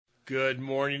Good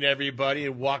morning, everybody,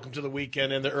 and welcome to the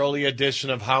weekend and the early edition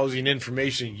of Housing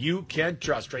Information You Can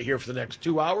Trust right here for the next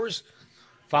 2 hours,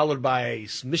 followed by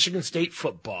Michigan State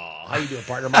football. How you doing,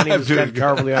 partner? My name is Ben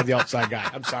Carvely. I'm the outside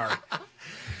guy. I'm sorry.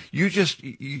 You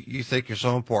think you're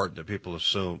so important that people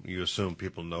assume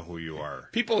people know who you are.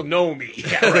 People know me.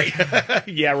 Yeah, right.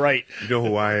 Yeah, right. You know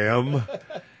who I am?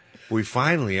 We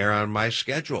finally are on my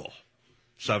schedule,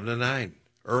 7 to 9,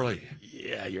 early.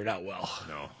 Yeah, you're not well.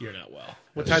 No. You're not well.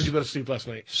 What time did you go to sleep last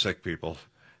night? Sick people.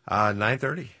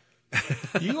 9:30.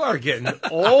 You are getting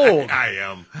old. I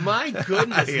am. My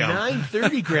goodness,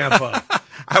 9:30, Grandpa.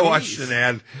 I watched an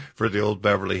ad for the old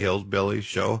Beverly Hills Billy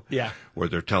show. Yeah. Where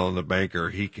they're telling the banker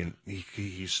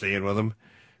he's staying with him.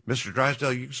 Mr.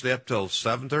 Drysdale, you can stay up till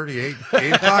 7:30,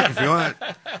 8 o'clock if you want.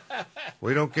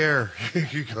 We don't care.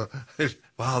 You go,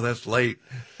 wow, that's late.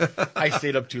 I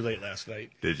stayed up too late last night.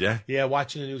 Did you? Yeah,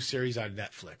 watching a new series on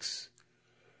Netflix.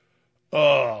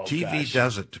 Oh, TV gosh.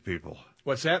 does it to people.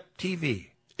 What's that? TV.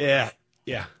 Yeah.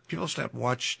 People stop and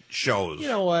watch shows. You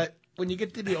know what? When you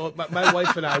get to be old, my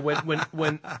wife and I,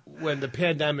 when the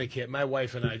pandemic hit, my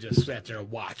wife and I just sat there and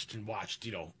watched,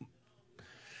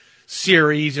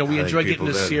 series. We enjoy getting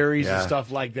the series and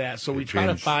stuff like that. So we try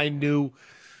to find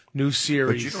new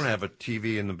series. But you don't have a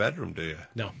TV in the bedroom, do you?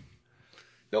 No.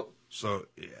 Nope. So,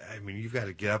 I mean, you've got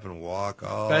to get up and walk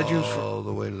all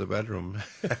the way to the bedroom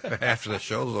after the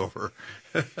show's over.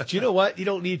 Do you know what? You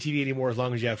don't need TV anymore as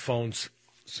long as you have phones.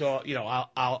 So,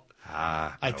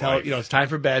 I tell her, it's time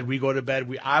for bed. We go to bed.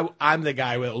 I'm the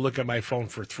guy who will look at my phone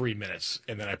for 3 minutes,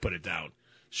 and then I put it down.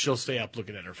 She'll stay up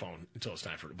looking at her phone until it's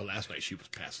time for it. But last night she was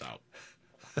passed out.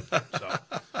 So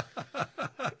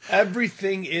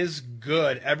everything is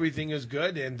good. Everything is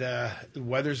good, and the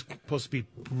weather's supposed to be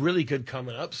really good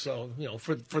coming up. So,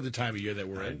 for the time of year that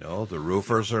we're in. I know. The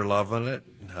roofers are loving it.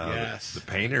 Yes. The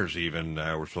painters even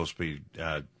were supposed to be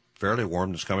fairly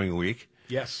warm this coming week.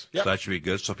 Yes. Yep. So that should be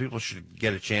good. So people should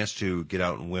get a chance to get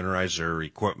out and winterize their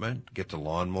equipment, get the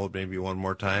lawn mowed maybe one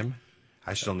more time.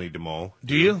 I still need to mow.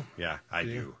 Do you? Yeah, I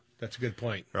do. That's a good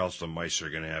point. Or else the mice are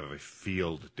going to have a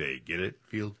field day. Get it?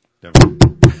 Field? Never.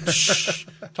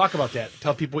 Talk about that.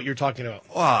 Tell people what you're talking about.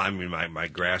 Well, I mean, my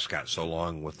grass got so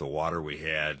long with the water we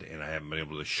had, and I haven't been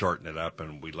able to shorten it up.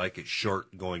 And we like it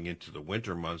short going into the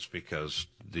winter months because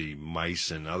the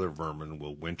mice and other vermin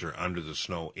will winter under the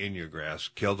snow in your grass,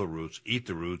 kill the roots, eat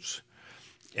the roots.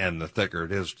 And the thicker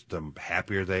it is, the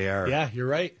happier they are. Yeah, you're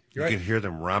right. You can hear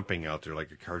them romping out there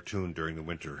like a cartoon during the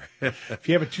winter. If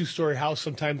you have a 2-story house,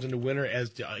 sometimes in the winter, as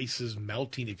the ice is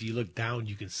melting, if you look down,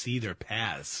 you can see their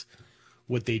paths,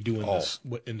 what they do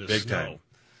in the big snow. Time.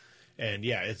 And,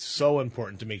 it's so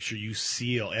important to make sure you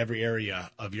seal every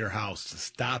area of your house to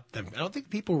stop them. I don't think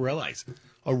people realize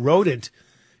a rodent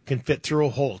can fit through a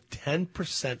hole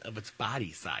 10% of its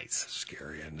body size. That's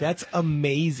scary, isn't it? That's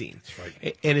amazing. That's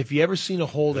right. And if you ever seen a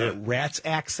hole that rats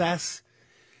access,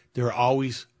 they're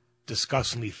always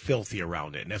disgustingly filthy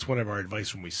around it. And that's one of our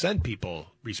advice when we send people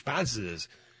responses is,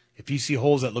 if you see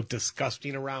holes that look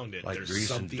disgusting around it, like there's grease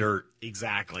something. and dirt.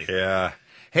 Exactly. Yeah.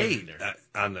 Hey,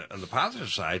 on the positive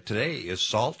side, today is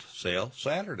Salt Sale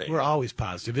Saturday. We're always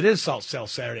positive. It is Salt Sale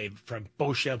Saturday from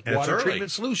Beauchamp Water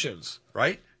Treatment Solutions.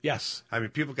 Right? Yes. I mean,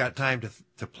 people got time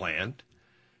to plan.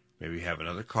 Maybe have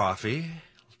another coffee.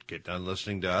 Get done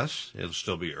listening to us. It'll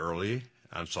still be early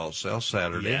on Salt Sale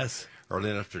Saturday. Yes. Early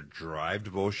enough to drive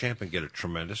to Beauchamp and get a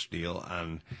tremendous deal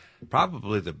on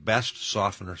probably the best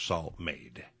softener salt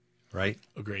made. Right?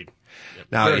 Agreed. Yep.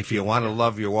 Now, if you want to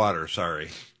love your water,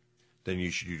 then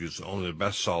you should use only the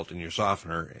best salt in your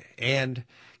softener. And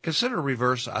consider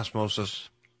reverse osmosis.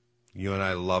 You and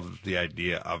I love the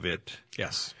idea of it.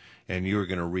 Yes. And you were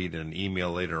going to read an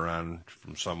email later on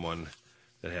from someone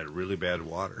that had really bad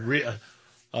water.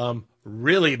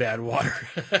 Really bad water.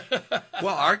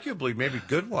 Well, arguably maybe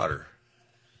good water.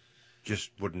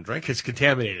 Just wouldn't drink it. It's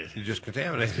contaminated. You just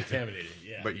contaminate it. Contaminated,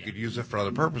 yeah. But you could use it for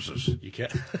other purposes. You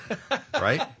can't.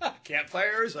 Right?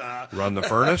 Campfires. Run the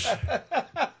furnace.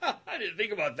 I didn't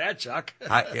think about that, Chuck.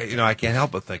 I can't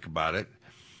help but think about it.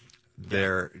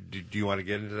 Do you want to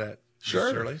get into that?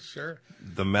 Sure.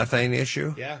 The methane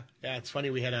issue? Yeah. It's funny.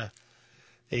 We had a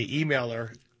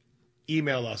emailer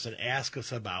email us and ask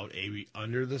us about a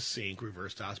under the sink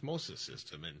reverse osmosis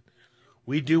system, and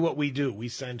we do what we do. We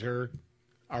send her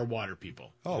our water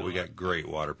people. Oh, we got great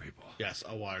water people. Yes,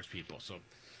 our water people. So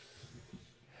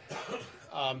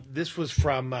this was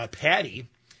from Patty,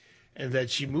 and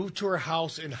that she moved to her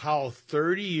house in Howell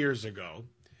 30 years ago,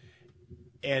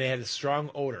 and it had a strong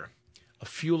odor, a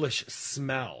fuelish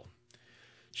smell.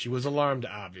 She was alarmed,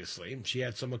 obviously. She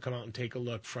had someone come out and take a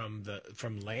look from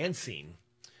Lansing,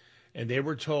 and they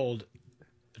were told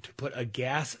to put a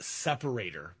gas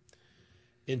separator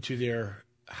into their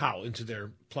house, into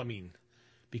their plumbing,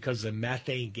 because the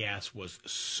methane gas was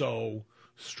so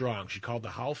strong. She called the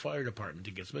Howell Fire Department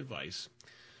to get some advice.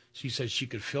 She said she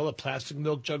could fill a plastic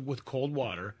milk jug with cold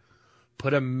water,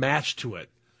 put a match to it,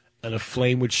 and a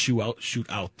flame would shoot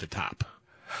out the top.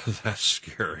 That's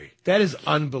scary. That is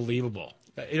unbelievable.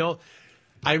 You know,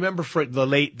 I remember the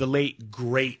late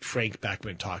great Frank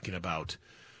Beckman talking about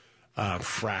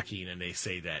fracking, and they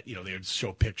say that, you know, they would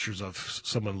show pictures of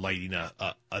someone lighting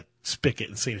a spigot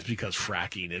and saying it's because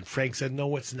fracking. And Frank said,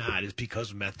 no, it's not. It's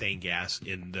because of methane gas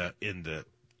in the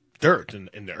dirt and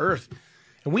in the earth.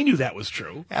 And we knew that was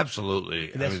true.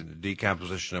 Absolutely. I mean, the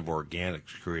decomposition of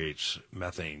organics creates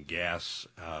methane gas.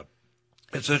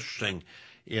 It's interesting.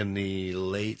 In the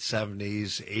late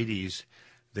 70s, 80s,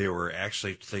 they were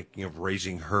actually thinking of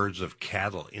raising herds of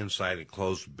cattle inside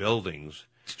enclosed buildings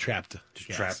to trap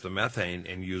the methane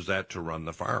and use that to run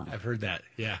the farm. I've heard that,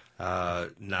 yeah.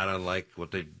 Not unlike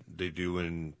what they do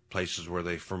in places where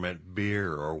they ferment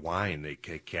beer or wine. They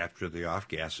capture the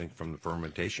off-gassing from the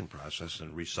fermentation process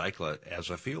and recycle it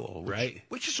as a fuel,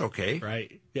 which is okay.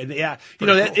 Right. Yeah. You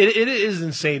know, cool. It is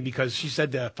insane, because she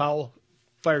said the Powell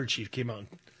fire chief came out and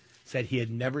said he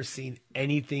had never seen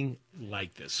anything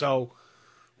like this. So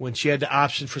when she had the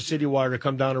option for city water to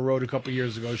come down the road a couple of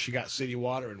years ago, she got city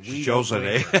water, and we don't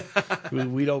blame her.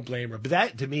 We don't blame her. But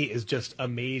that, to me, is just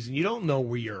amazing. You don't know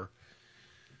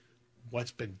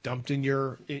what's been dumped on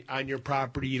your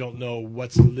property. You don't know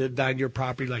what's lived on your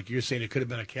property. Like you're saying, it could have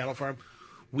been a cattle farm.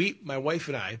 My wife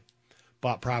and I,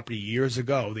 bought property years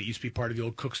ago that used to be part of the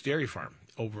old Cook's Dairy Farm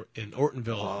over in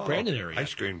Ortonville, Brandon area.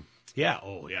 Ice cream. Yeah.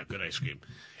 Oh, yeah. Good ice cream.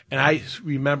 And I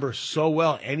remember so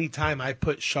well, anytime I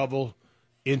put shovel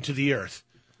into the earth,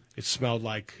 it smelled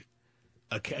like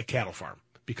a cattle farm,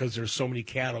 because there's so many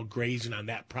cattle grazing on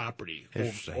that property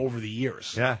over the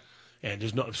years. Yeah. And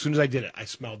as soon as I did it, I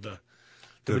smelled the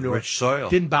manure. Rich soil.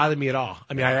 Didn't bother me at all.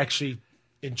 I mean, I actually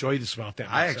enjoyed the smell.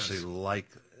 I actually like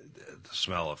the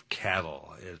smell of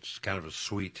cattle. It's kind of a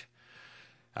sweet.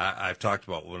 I've talked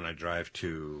about when I drive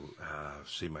to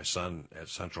see my son at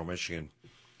Central Michigan,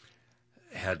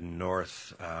 heading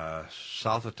north,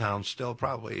 south of town, still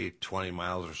probably 20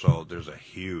 miles or so, there's a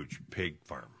huge pig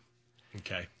farm.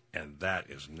 Okay. And that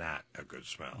is not a good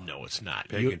smell. No, it's not.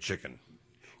 Pig and chicken.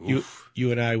 You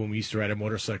and I, when we used to ride our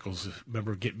motorcycles,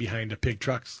 remember getting behind a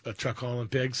truck hauling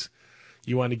pigs?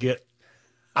 You want to get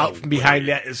out from behind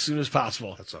that as soon as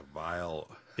possible. That's a vile.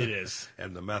 It is.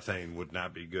 And the methane would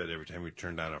not be good every time we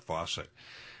turned on a faucet.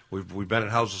 We've been in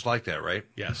houses like that, right?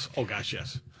 Yes. Oh, gosh,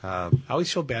 yes. I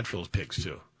always feel bad for those pigs,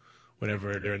 too.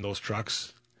 Whenever they're in those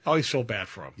trucks, I always feel bad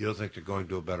for them. You don't think they're going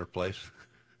to a better place?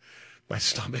 My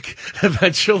stomach,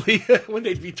 eventually, when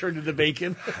they'd be turned into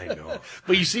bacon. I know.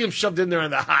 But you see them shoved in there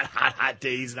on the hot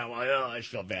days, and I'm like, oh, I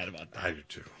feel bad about that. I do,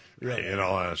 too. Really? In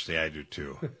all honesty, I do,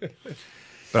 too.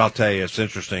 But I'll tell you, it's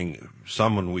interesting.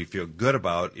 Someone we feel good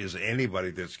about is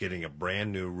anybody that's getting a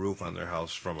brand new roof on their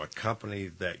house from a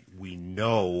company that we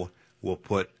know will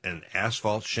put an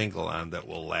asphalt shingle on that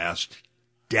will last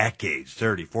decades,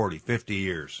 30, 40, 50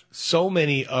 years. So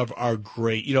many of our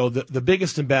great, the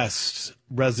biggest and best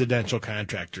residential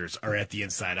contractors are at the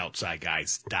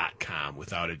InsideOutsideGuys.com,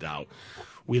 without a doubt.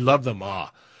 We love them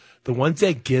all. The ones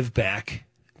that give back,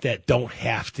 that don't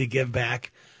have to give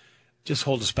back, just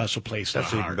hold a special place in our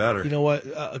heart. That's even better. You know what?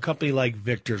 A company like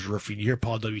Victor's Roofing, you hear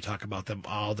Paul W. talk about them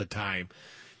all the time.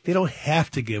 They don't have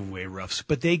to give away roofs,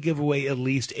 but they give away at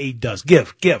least a dozen.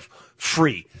 Give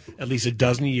free at least a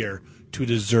dozen a year to a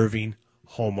deserving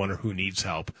homeowner who needs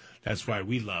help. That's why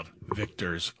we love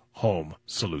Victor's Home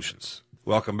Solutions.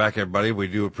 Welcome back, everybody. We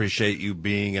do appreciate you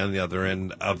being on the other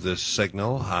end of this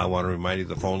signal. I want to remind you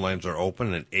the phone lines are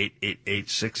open at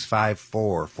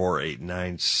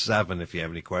 888-654-4897 if you have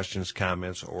any questions,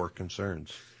 comments, or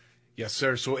concerns. Yes,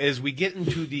 sir. So as we get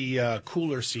into the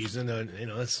cooler season,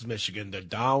 this is Michigan, the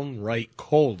downright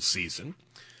cold season,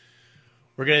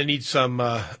 we're going to need some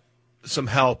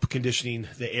help conditioning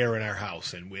the air in our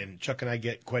house. And when Chuck and I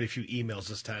get quite a few emails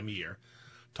this time of year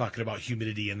talking about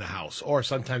humidity in the house, or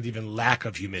sometimes even lack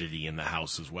of humidity in the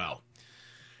house as well.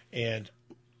 And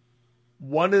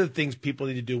one of the things people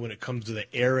need to do when it comes to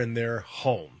the air in their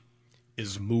home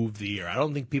is move the air. I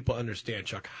don't think people understand,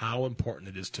 Chuck, how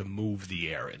important it is to move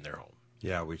the air in their home.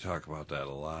 Yeah, we talk about that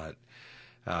a lot.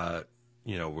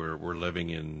 We're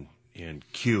living in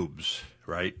cubes,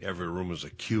 right? Every room is a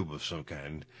cube of some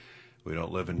kind. We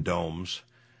don't live in domes,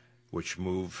 which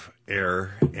move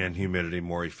air and humidity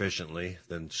more efficiently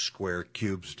than square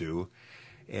cubes do.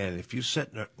 And if you sit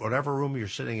in whatever room you're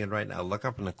sitting in right now, look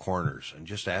up in the corners and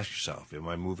just ask yourself, am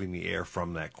I moving the air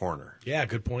from that corner? Yeah,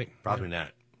 good point. Probably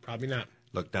not. Probably not.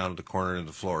 Look down at the corner of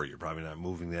the floor. You're probably not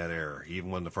moving that air.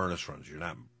 Even when the furnace runs, you're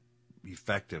not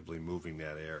effectively moving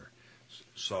that air.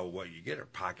 So what you get are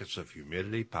pockets of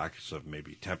humidity, pockets of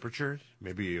maybe temperature.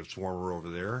 Maybe it's warmer over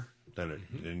there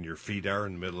than your feet are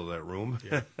in the middle of that room.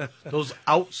 Yeah. Those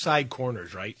outside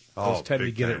corners, right? Those tend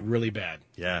to get it really bad.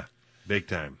 Yeah, big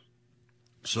time.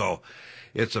 So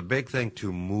it's a big thing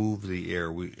to move the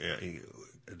air.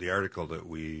 The article that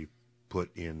we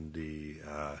put in the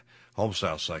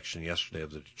homestyle section yesterday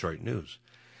of the Detroit News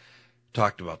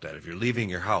talked about that. If you're leaving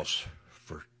your house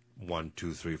for 1,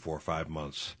 2, 3, 4, 5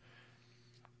 months,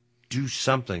 do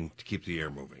something to keep the air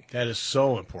moving. That is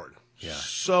so important. Yeah.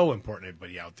 So important,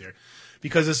 everybody out there.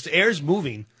 Because as the air's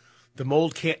moving, the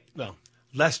mold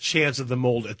less chance of the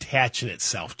mold attaching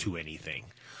itself to anything.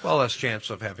 Well, less chance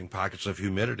of having pockets of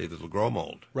humidity that will grow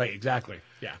mold. Right, exactly.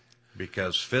 Yeah.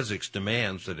 Because physics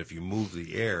demands that if you move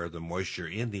the air, the moisture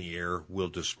in the air will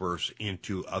disperse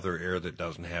into other air that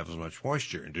doesn't have as much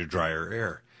moisture, into drier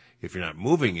air. If you're not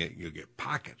moving it, you'll get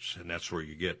pockets, and that's where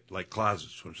you get, like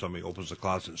closets, when somebody opens a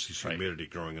closet and sees humidity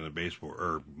growing in the baseboard,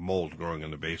 or mold growing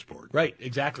in the baseboard. Right,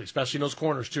 exactly, especially in those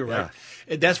corners too, right?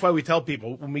 Yeah. And that's why we tell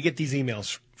people, when we get these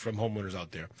emails from homeowners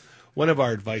out there, one of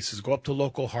our advice is go up to a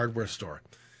local hardware store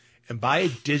and buy a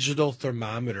digital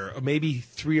thermometer, or maybe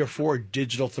 3 or 4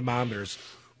 digital thermometers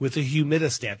with a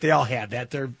humidistat. They all have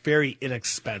that. They're very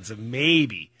inexpensive,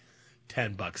 maybe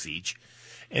 $10 each,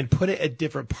 and put it at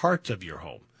different parts of your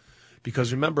home.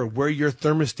 Because remember, where your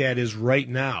thermostat is right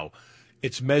now,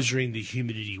 it's measuring the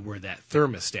humidity where that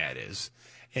thermostat is.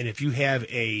 And if you have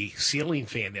a ceiling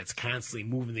fan that's constantly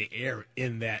moving the air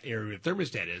in that area the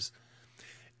thermostat is,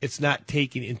 it's not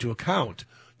taking into account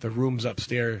the rooms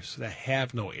upstairs that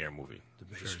have no air moving. The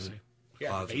basement.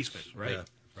 Yeah, the basement, right. Yeah.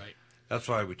 Right. That's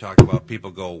why we talk about people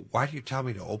go, why do you tell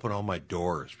me to open all my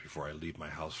doors before I leave my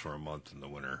house for a month in the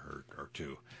winter or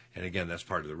 2? And again, that's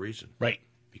part of the reason. Right.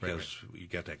 Because you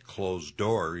got that closed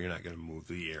door, you're not going to move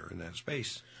the air in that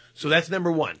space. So that's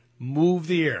number one, move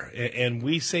the air. And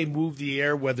we say move the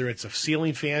air, whether it's a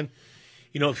ceiling fan,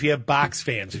 if you have box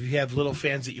fans, if you have little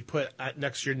fans that you put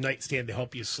next to your nightstand to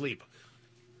help you sleep,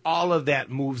 all of that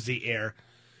moves the air.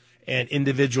 And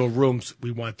individual rooms,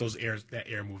 we want that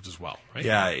air moved as well, right?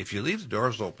 Yeah, if you leave the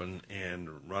doors open and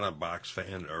run a box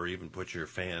fan, or even put your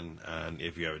fan on,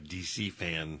 if you have a DC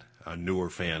fan, a newer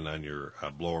fan on your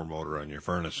blower motor on your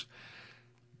furnace,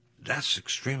 that's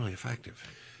extremely effective.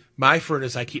 My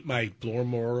furnace, I keep my blower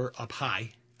motor up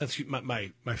high. Let's keep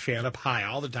my fan up high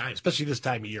all the time, especially this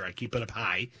time of year. I keep it up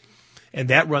high, and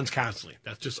that runs constantly.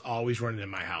 That's just always running in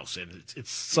my house, and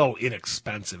it's so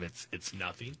inexpensive. It's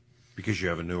nothing. Because you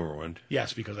have a newer one.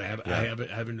 Yes, because I have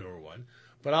a newer one.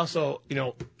 But also,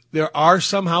 there are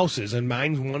some houses, and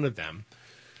mine's one of them,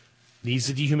 needs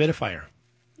a dehumidifier.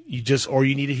 Or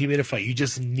you need a humidifier. You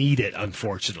just need it,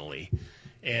 unfortunately.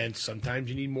 And sometimes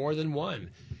you need more than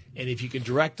one. And if you can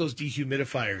direct those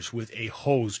dehumidifiers with a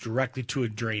hose directly to a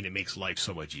drain, it makes life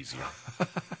so much easier.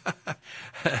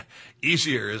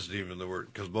 Easier isn't even the word,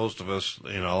 because most of us,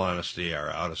 in all honesty, are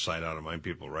out of sight, out of mind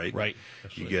people, right? Right.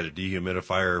 Absolutely. You get a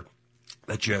dehumidifier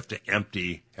that you have to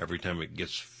empty every time it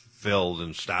gets filled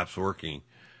and stops working.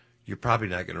 You're probably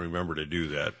not going to remember to do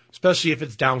that. Especially if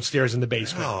it's downstairs in the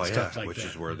basement. Oh, and stuff like which that.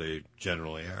 is where they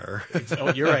generally are.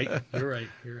 Oh, you're right. You're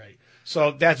right.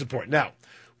 So that's important. Now,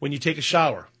 when you take a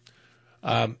shower,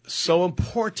 so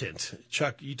important.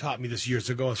 Chuck, you taught me this years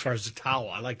ago as far as the towel.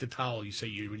 I like the towel. You say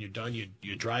when you're done,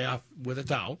 you dry off with a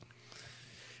towel.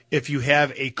 If you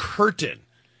have a curtain,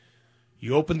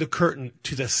 you open the curtain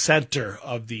to the center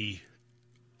of the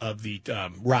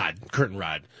curtain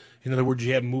rod. In other words,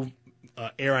 you have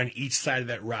air on each side of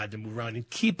that rod to move around and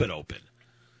keep it open.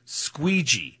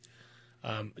 Squeegee.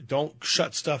 Don't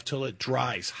shut stuff till it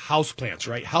dries. Houseplants,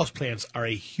 right? Houseplants are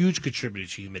a huge contributor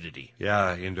to humidity.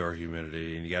 Yeah, indoor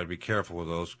humidity, and you got to be careful with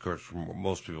those. Of course,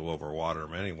 most people overwater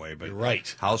them anyway. But you're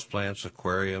right. Houseplants,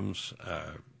 aquariums,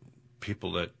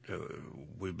 people that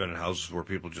we've been in houses where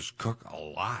people just cook a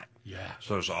lot. Yeah.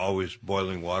 So there's always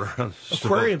boiling water on the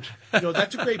aquariums. stove.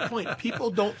 That's a great point. People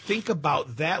don't think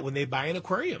about that when they buy an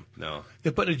aquarium. No.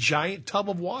 They put a giant tub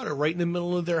of water right in the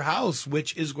middle of their house,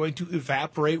 which is going to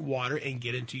evaporate water and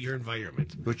get into your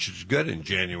environment. Which is good in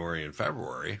January and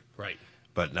February. Right.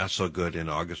 But not so good in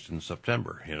August and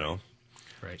September,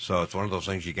 Right. So it's one of those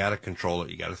things, you got to control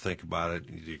it. You got to think about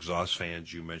it. The exhaust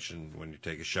fans you mentioned when you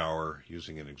take a shower,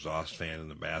 using an exhaust fan in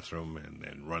the bathroom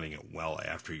and running it well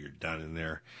after you're done in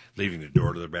there, leaving the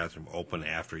door to the bathroom open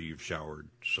after you've showered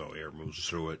so air moves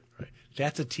through it. Right.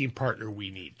 That's a team partner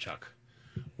we need, Chuck.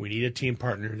 We need a team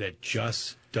partner that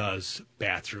just does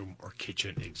bathroom or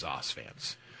kitchen exhaust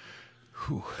fans.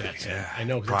 That's it. I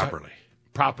know. Properly.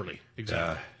 Properly,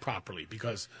 exactly. Properly,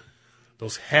 because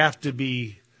those have to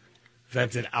be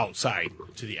vented outside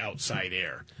to the outside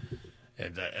air.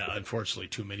 And unfortunately,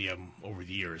 too many of them over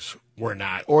the years were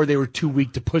not, or they were too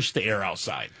weak to push the air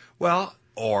outside. Well,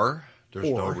 or there's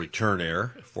no return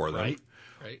air for them.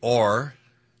 Right. Or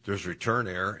there's return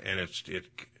air, and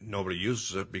nobody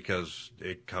uses it because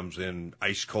it comes in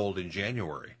ice cold in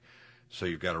January. So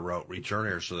you've got to route return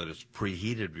air so that it's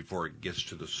preheated before it gets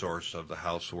to the source of the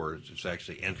house where it's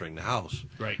actually entering the house.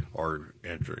 Right. Or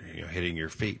hitting your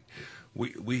feet.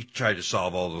 We tried to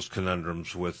solve all those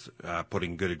conundrums with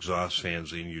putting good exhaust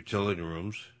fans in utility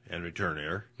rooms and return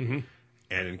air, and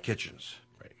in kitchens,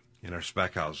 in our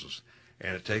spec houses.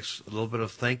 And it takes a little bit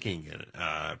of thinking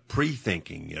and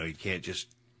pre-thinking. You can't just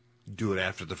do it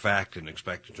after the fact and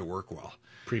expect it to work well.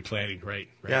 Pre-planning, right.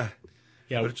 Yeah,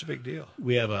 but it's a big deal.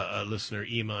 We have a listener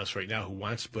email us right now who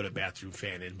wants to put a bathroom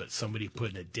fan in, but somebody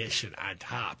put an addition on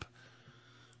top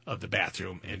of the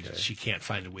bathroom, and she can't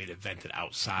find a way to vent it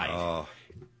outside. Oh.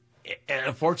 And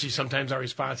unfortunately, sometimes our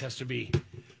response has to be,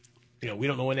 we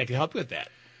don't know when they can help you with that.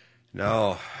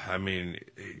 No, I mean,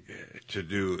 to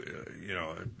do,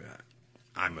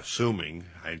 I'm assuming,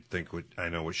 I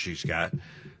know what she's got.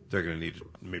 They're going to need to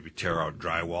maybe tear out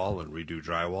drywall and redo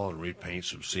drywall and repaint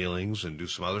some ceilings and do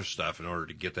some other stuff in order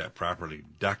to get that properly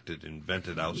ducted and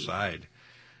vented outside.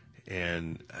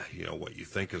 And, what you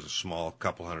think is a small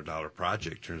couple $100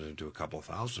 project turns into a couple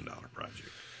 $1,000 project.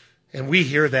 And we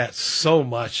hear that so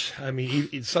much. I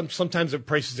mean, sometimes the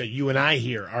prices that you and I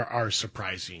hear are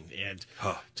surprising. And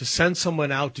to send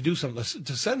someone out to do something,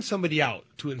 to send somebody out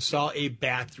to install a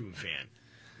bathroom fan.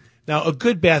 Now, a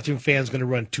good bathroom fan is going to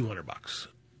run $200.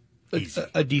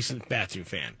 A decent bathroom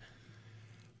fan.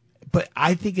 But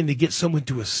I think to get someone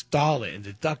to install it and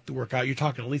to duct the work out, you're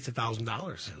talking at least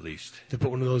 $1,000. At least. To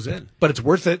put one of those in. But it's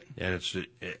worth it. And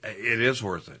it is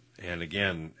worth it. And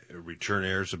again, return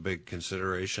air is a big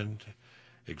consideration.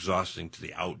 Exhausting to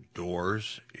the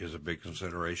outdoors is a big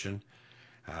consideration.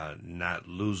 Not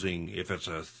losing, if it's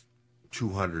a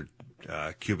 200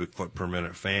 cubic foot per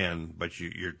minute fan, but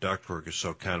your ductwork is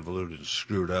so convoluted and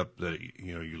screwed up that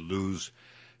you lose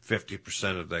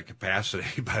 50% of that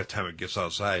capacity by the time it gets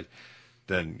outside,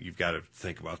 then you've got to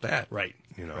think about that. Right.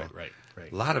 Right.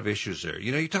 A lot of issues there.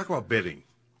 You talk about bidding.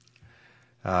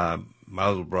 My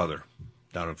little brother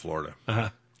down in Florida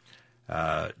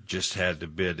just had to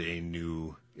bid a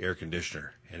new air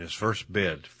conditioner, and his first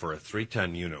bid for a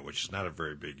 3-ton unit, which is not a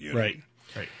very big unit,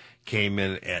 right, came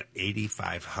in at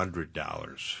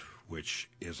 $8,500, which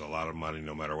is a lot of money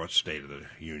no matter what state of the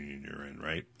union you're in,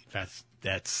 right?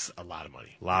 That's a lot of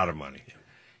money. A lot of money. Yeah.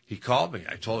 He called me.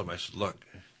 I told him, I said, look,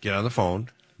 get on the phone,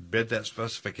 bid that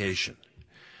specification.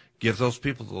 Give those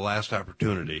people the last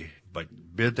opportunity,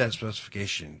 but bid that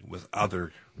specification with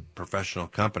other professional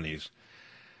companies.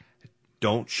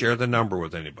 Don't share the number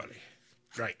with anybody.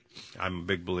 Right. I'm a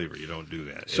big believer. You don't do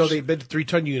that. So they bid a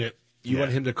 3-ton unit. You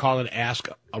want him to call and ask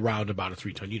around about a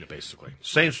 3-ton unit, basically.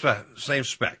 Same spec.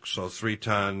 So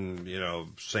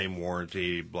 3-ton, same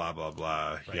warranty, blah, blah,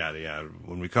 blah, yada, yada.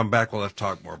 When we come back, we'll have to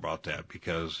talk more about that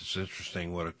because it's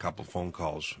interesting what a couple phone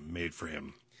calls made for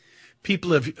him.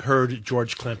 People have heard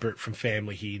George Klempert from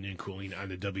Family Heating and Cooling on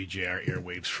the WJR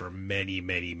airwaves for many,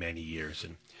 many, many years.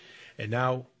 And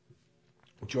now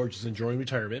George is enjoying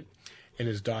retirement, and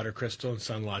his daughter Crystal and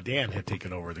son-in-law Dan have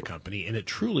taken over the company, and it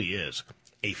truly is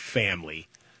a family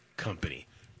company.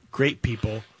 Great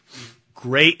people,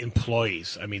 great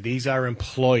employees. I mean, these are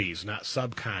employees, not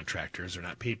subcontractors. They're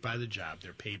not paid by the job.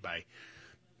 They're paid by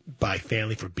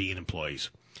family for being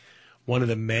employees. One of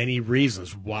the many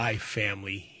reasons why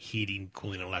Family Heating,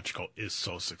 Cooling, and Electrical is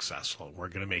so successful. We're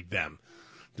going to make them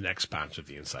the next sponsor of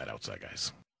the Inside Outside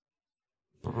Guys.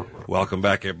 Welcome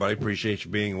back, everybody. Appreciate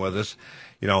you being with us.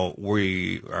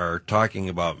 We are talking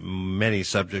about many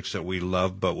subjects that we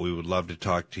love, but we would love to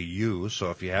talk to you. So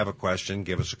if you have a question,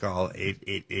 give us a call,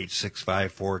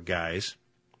 888-654-GUYS.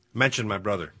 Mention my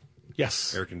brother.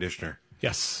 Yes. Air conditioner.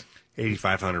 Yes.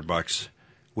 $8,500,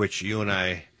 which you and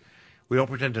I, we don't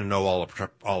pretend to know all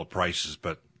the prices,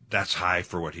 but that's high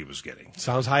for what he was getting.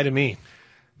 Sounds high to me.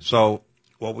 So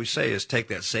what we say is take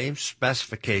that same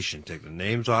specification, take the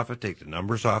names off it, take the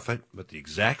numbers off it, but the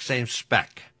exact same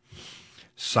spec,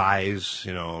 size,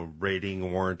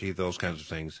 rating, warranty, those kinds of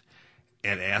things,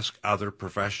 and ask other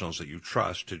professionals that you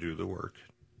trust to do the work,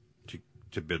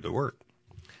 to bid the work.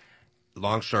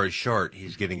 Long story short,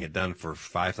 he's getting it done for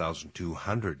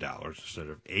 $5,200 instead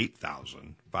of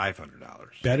 $8,500.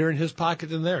 Better in his pocket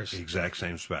than theirs. The exact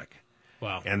same spec.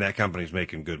 Wow. And that company's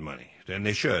making good money. And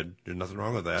they should. There's nothing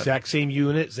wrong with that. Exact same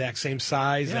unit, exact same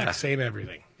size, Yeah. exact same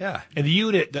everything. Yeah. And the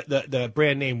unit, the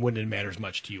brand name wouldn't matter as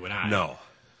much to you and I. No.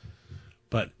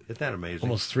 But Isn't that amazing?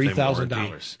 almost Same warranty.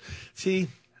 $3,000. See,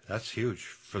 That's huge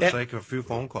for the sake of a few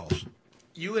phone calls.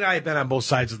 you and I have been on both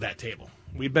sides of that table.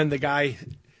 We've been the guy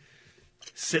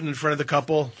sitting in front of the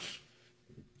couple,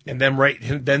 and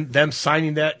them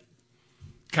signing that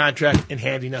contract and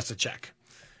handing us a check.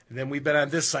 And then we've been on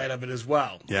this side of it as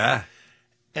well. Yeah.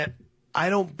 And I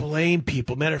don't blame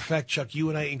people. Matter of fact, Chuck, you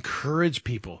and I encourage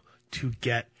people to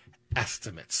get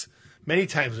estimates. Many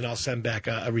times when I'll send back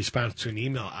a response to an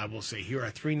email, I will say, here are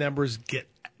 3 numbers, get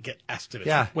estimates.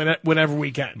 Yeah. Whenever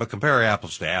we can. But compare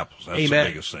apples to apples. That's Amen. the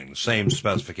biggest thing. The same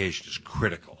specification is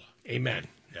critical. Amen.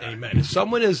 Yeah. Amen.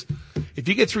 If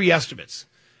you get 3 estimates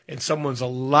and someone's a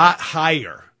lot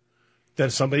higher than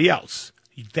somebody else,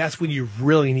 that's when you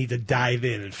really need to dive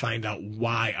in and find out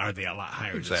why are they a lot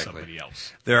higher than somebody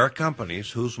else. There are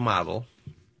companies whose model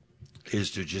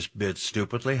is to just bid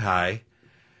stupidly high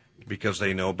because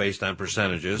they know based on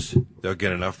percentages they'll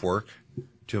get enough work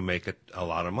to make a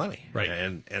lot of money. Right.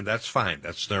 And that's fine.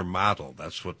 That's their model.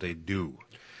 That's what they do.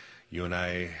 You and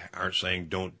I aren't saying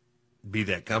don't be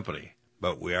that company,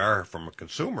 but we are, from a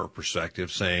consumer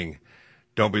perspective, saying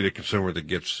don't be the consumer that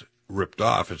gets ripped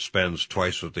off and spends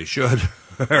twice what they should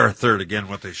or a third again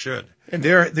what they should. And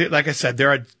like I said, there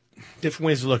are different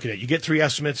ways to look at it. You get 3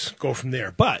 estimates, go from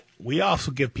there. But we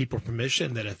also give people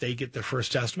permission that if they get their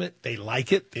first estimate, they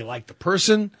like it, they like the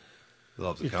person,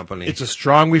 Love the company. it's a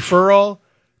strong referral,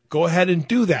 go ahead and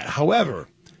do that. However,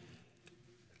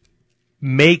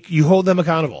 you hold them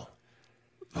accountable.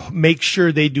 Make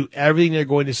sure they do everything they're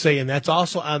going to say, and that's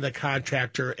also on the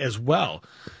contractor as well.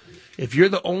 If you're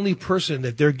the only person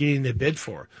that they're getting the bid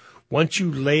for, once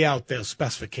you lay out those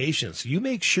specifications, you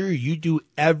make sure you do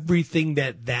everything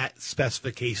that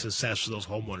specification says for those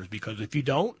homeowners, because if you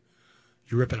don't,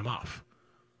 you're ripping them off.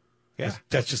 Yeah,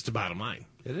 That's just the bottom line.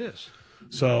 it is.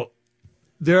 So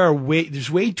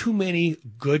there's way too many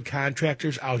good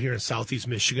contractors out here in Southeast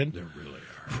Michigan. There really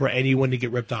are. For anyone to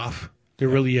get ripped off. There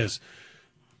really is.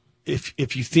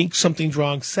 If you think something's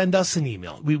wrong, send us an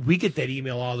email. We get that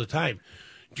email all the time.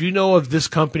 Do you know of this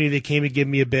company that came and gave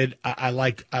me a bid? I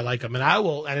like them, and I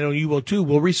know you will too.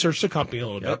 We'll research the company a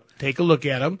little bit, take a look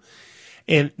at them,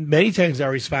 and many times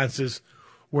our response is,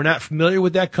 we're not familiar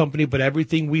with that company, but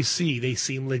everything we see, they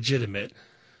seem legitimate,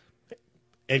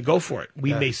 and go for it.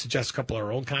 We may suggest a couple of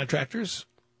our own contractors.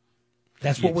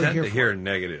 That's what we're here for. You tend to hear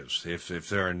negatives. If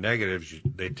there are negatives,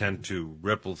 they tend to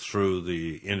ripple through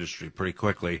the industry pretty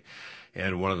quickly.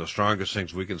 And one of the strongest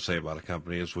things we can say about a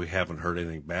company is we haven't heard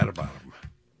anything bad about them.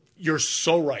 You're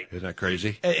so right. Isn't that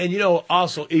crazy? And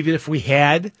also, even if we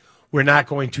had, we're not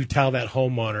going to tell that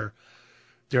homeowner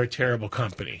they're a terrible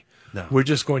company. No. We're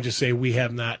just going to say we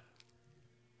have not.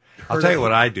 I'll tell you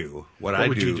what I do. What I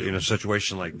would you do do? in a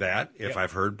situation like that, if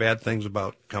I've heard bad things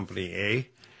about company A,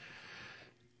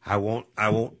 I won't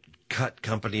cut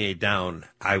company A down.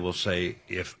 I will say,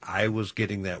 if I was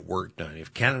getting that work done,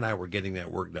 if Ken and I were getting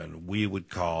that work done, we would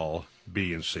call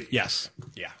B and C. Yes.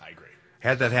 Yeah, I agree.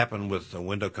 Had that happen with a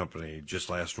window company just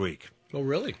last week. Oh,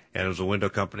 really? And it was a window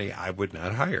company I would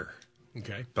not hire.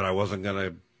 Okay. But I wasn't going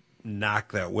to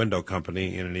knock that window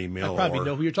company in an email. I probably or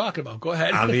know who you're talking about. Go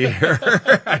ahead. on the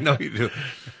air. I know you do.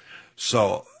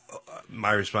 So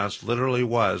my response literally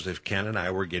was, if Ken and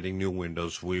I were getting new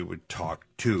windows, we would talk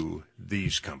to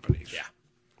these companies. Yeah.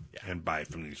 And buy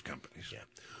from these companies. Yeah.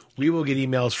 We will get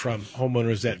emails from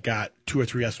homeowners that got 2 or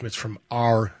 3 estimates from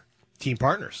our team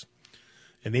partners,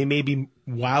 and they may be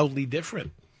wildly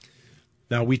different.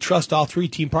 Now, we trust all 3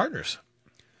 team partners,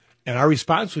 and our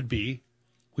response would be,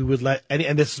 we would let any,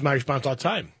 and this is my response all the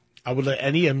time, I would let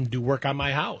any of them do work on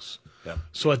my house. Yeah.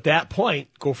 So at that point,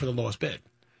 go for the lowest bid.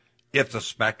 If the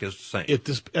spec is the same.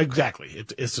 Exactly.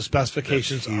 It's the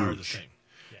specifications are the same.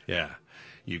 Yeah.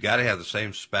 You got to have the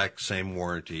same spec, same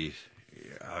warranty.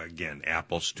 Again,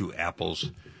 apples to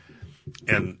apples.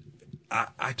 And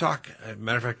I talk,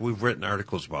 matter of fact, we've written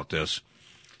articles about this,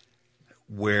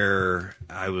 where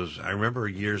I remember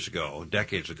years ago,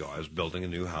 decades ago, I was building a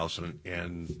new house, and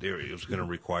it was going to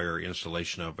require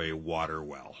installation of a water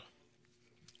well.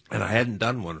 And I hadn't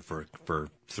done one for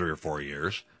 3 or 4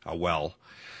 years, a well.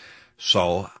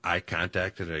 So I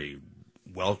contacted a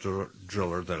well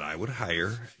driller that I would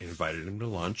hire, invited him to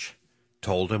lunch,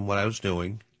 told him what I was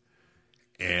doing,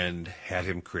 and had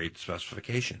him create the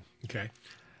specification. Okay.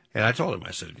 And I told him,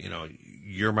 I said,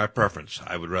 you're my preference.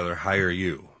 I would rather hire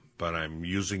you, but I'm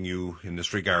using you in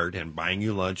this regard and buying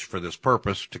you lunch for this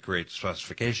purpose to create the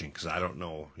specification, because I don't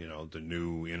know, the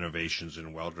new innovations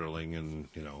in well drilling and,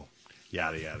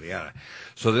 yada, yada, yada.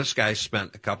 So this guy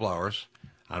spent a couple hours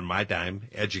on my dime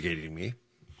educating me,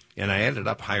 and I ended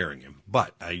up hiring him.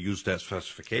 But I used that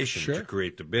specification to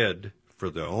create the bid for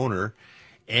the owner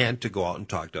and to go out and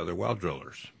talk to other well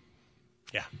drillers.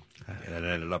 Yeah. And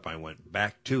ended up, I went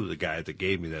back to the guy that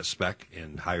gave me that spec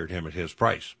and hired him at his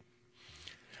price.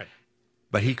 Okay.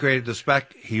 But he created the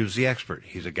spec. He was the expert.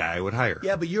 He's a guy I would hire.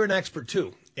 Yeah, but you're an expert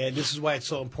too. And this is why it's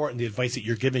so important, the advice that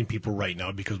you're giving people right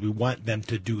now, because we want them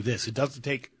to do this. It doesn't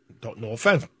take, no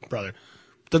offense, brother,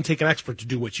 it doesn't take an expert to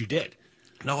do what you did.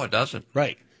 No, it doesn't.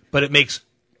 Right. But it makes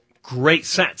great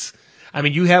sense. I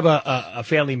mean, you have a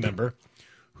family member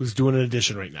who's doing an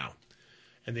addition right now,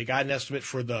 and they got an estimate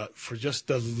for just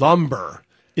the lumber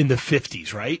in the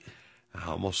 50s, right?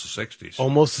 Almost the 60s.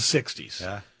 Almost the 60s.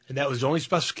 Yeah. And that was the only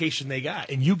specification they got.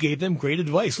 And you gave them great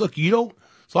advice. Look, you don't,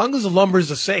 as long as the lumber is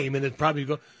the same, and it probably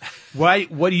go,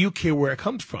 what do you care where it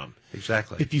comes from?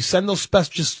 Exactly. If you send those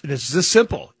specs, and it's this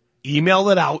simple, email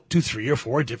it out to 3 or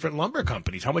 4 different lumber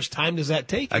companies. How much time does that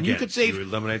take? And Again, you could save. you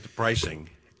eliminate the pricing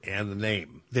and the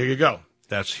name. There you go.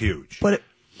 That's huge. But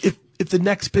if the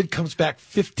next bid comes back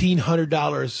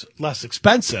 $1,500 less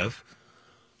expensive,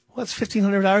 well, that's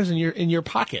 $1,500 in your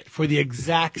pocket for the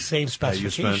exact same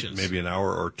specifications. You spent maybe an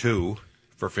hour or two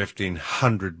for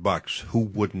 $1,500. Who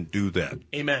wouldn't do that?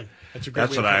 Amen. That's a great.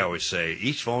 That's what I always say.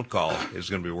 Each phone call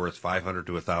is going to be worth $500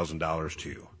 to $1,000 to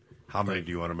you. How many do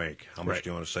you want to make? How much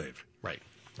do you want to save? Right.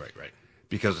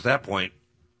 Because at that point,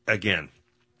 again,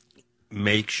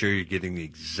 make sure you're getting the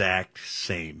exact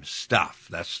same stuff.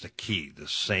 That's the key. The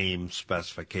same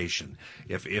specification.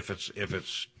 If it's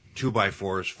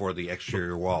 2x4s for the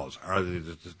exterior walls, are they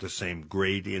the same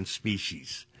grade and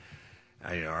species?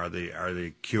 Are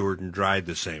they cured and dried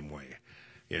the same way?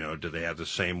 Do they have the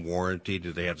same warranty?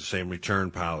 Do they have the same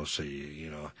return policy?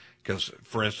 Because,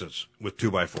 for instance, with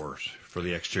 2x4s for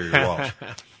the exterior walls,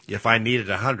 if I needed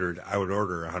 100, I would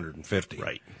order 150.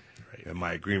 Right. And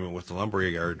my agreement with the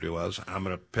lumberyard was, I'm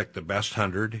going to pick the best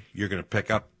 100. You're going to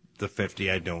pick up the 50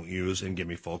 I don't use and give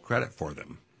me full credit for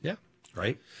them. Yeah.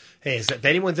 Right? Hey, if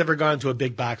anyone's ever gone to a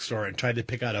big box store and tried to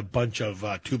pick out a bunch of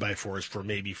 2x4s for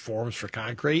maybe forms for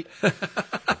concrete,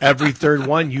 every third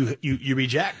one you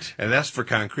reject. And that's for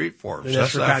concrete forms. And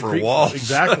that's for not concrete. for walls.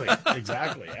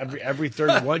 Exactly. Every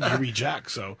third one you reject.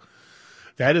 So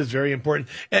that is very important.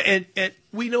 And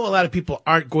we know a lot of people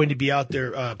aren't going to be out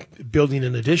there building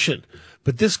an addition,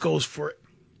 but this goes for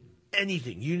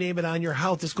anything. You name it on your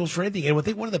house, this goes for anything. And I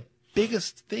think one of the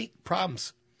biggest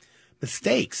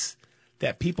mistakes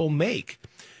that people make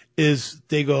is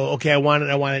they go, okay, I want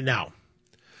it now.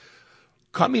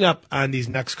 Coming up on these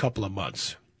next couple of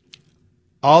months,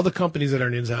 all the companies that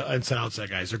are inside outside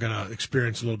guys are going to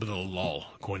experience a little bit of a lull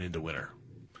going into winter.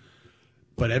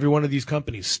 But every one of these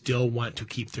companies still want to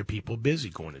keep their people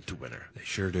busy going into winter. They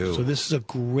sure do. So this is a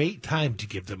great time to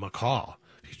give them a call.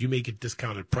 You may get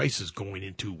discounted prices going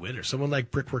into winter. Someone like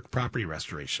Brickwork Property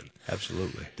Restoration.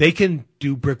 Absolutely. They can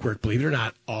do brickwork, believe it or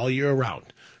not, all year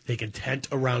round. They can tent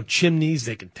around chimneys.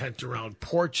 They can tent around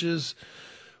porches,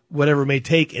 whatever it may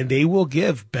take, and they will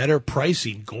give better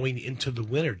pricing going into the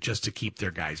winter just to keep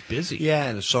their guys busy. Yeah,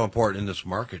 and it's so important in this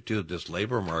market, too, this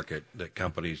labor market, that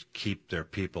companies keep their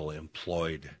people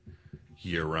employed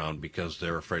year-round because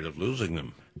they're afraid of losing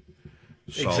them.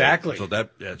 Exactly. So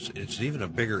it's even a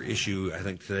bigger issue, I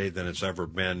think, today than it's ever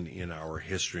been in our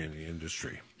history in the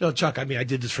industry. No, Chuck, I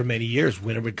did this for many years.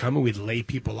 Winter would come and we'd lay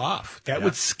people off. That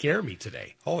would scare me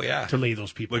today. Oh, yeah. To lay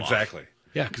those people off. Exactly.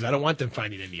 Yeah, because I don't want them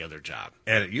finding any other job.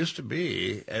 And it used to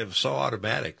be, it was so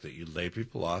automatic that you'd lay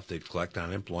people off, they'd collect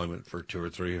unemployment for 2 or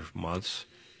 3 months,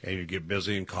 and you'd get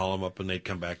busy and call them up and they'd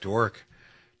come back to work.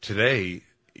 Today,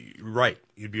 right,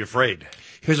 you'd be afraid.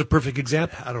 Here's a perfect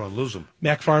example. I don't want to lose them.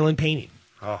 McFarland Painting.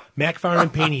 Oh.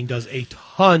 McFarland Painting does a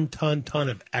ton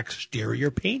of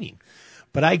exterior painting.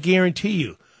 But I guarantee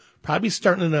you, probably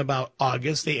starting in about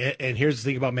August, and here's the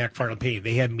thing about McFarland Painting,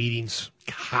 they have meetings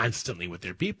constantly with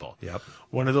their people. Yep.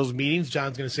 One of those meetings,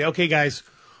 John's going to say, okay, guys,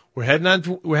 we're heading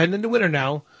into winter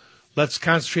now. Let's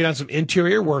concentrate on some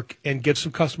interior work and give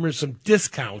some customers some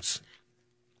discounts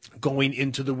going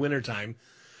into the wintertime.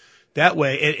 That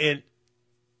way, and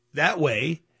that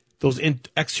way, those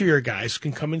exterior guys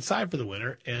can come inside for the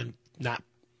winter and not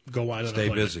go on. Stay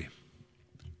busy.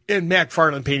 And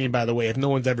McFarland Painting, by the way, if no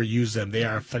one's ever used them, they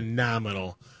are a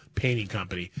phenomenal painting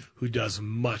company who does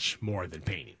much more than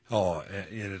painting. Oh,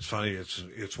 and it's funny.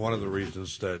 It's one of the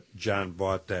reasons that John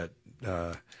bought that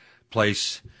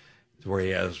place where he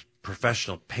has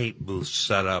professional paint booths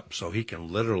set up so he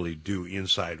can literally do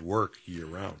inside work year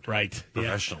round. Right.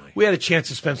 Professionally. Yeah. We had a chance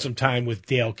to spend some time with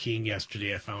Dale King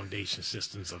yesterday at Foundation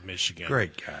Systems of Michigan.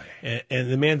 Great guy.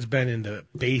 And the man's been in the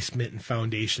basement and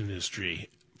foundation industry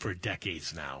for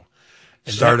decades now.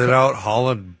 And started out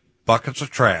hauling buckets of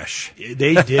trash.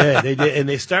 They did. And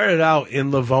they started out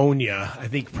in Livonia, I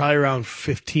think probably around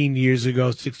 16 years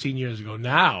ago.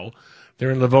 Now they're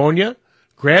in Livonia,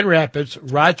 Grand Rapids,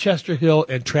 Rochester Hill,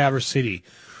 and Traverse City,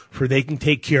 for they can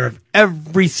take care of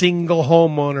every single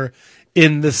homeowner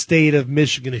in the state of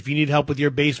Michigan. If you need help with your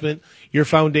basement, your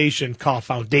foundation, call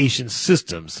Foundation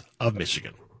Systems of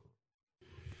Michigan.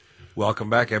 Welcome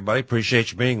back, everybody.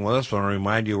 Appreciate you being with us. I want to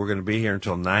remind you we're going to be here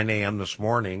until 9 a.m. this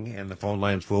morning, and the phone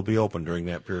lines will be open during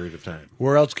that period of time.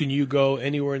 Where else can you go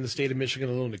anywhere in the state of Michigan,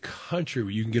 alone the country,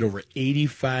 where you can get over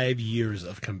 85 years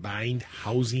of combined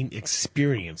housing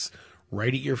experience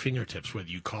right at your fingertips, whether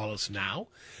you call us now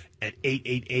at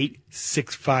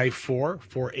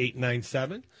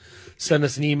 888-654-4897, send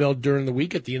us an email during the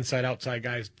week at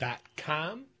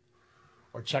theinsideoutsideguys.com,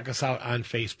 or check us out on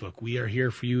Facebook. We are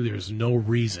here for you. There's no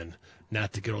reason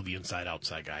not to get all the Inside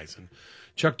Outside Guys. And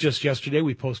Chuck, just yesterday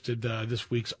we posted this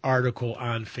week's article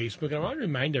on Facebook. And I want to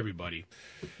remind everybody,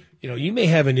 you may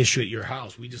have an issue at your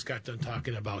house. We just got done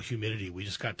talking about humidity. We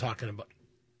just got talking about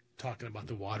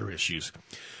the water issues.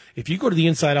 If you go to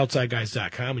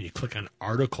theinsideoutsideguys.com and you click on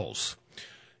articles,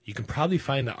 you can probably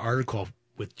find the article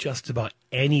with just about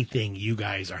anything you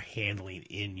guys are handling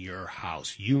in your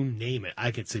house. You name it.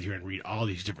 I could sit here and read all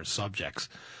these different subjects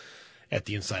at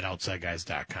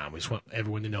theinsideoutsideguys.com. We just want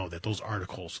everyone to know that those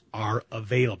articles are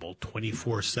available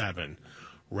 24/7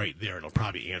 right there. It'll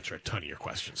probably answer a ton of your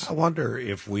questions. I wonder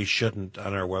if we shouldn't,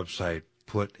 on our website,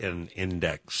 put an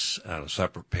index on a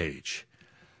separate page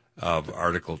of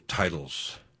article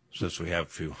titles, since we have a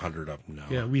few hundred of them now.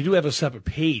 Yeah, we do have a separate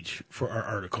page for our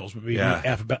articles, but maybe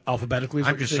alphabetically.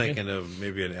 I'm just thinking of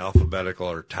maybe an alphabetical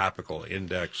or topical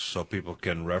index so people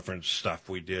can reference stuff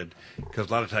we did. Because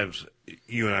a lot of times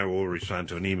you and I will respond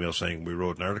to an email saying we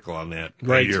wrote an article on that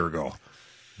a year ago.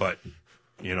 But,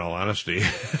 in all honesty.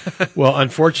 Well,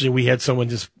 unfortunately, we had someone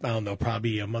just,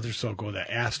 probably a month or so ago that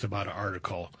asked about an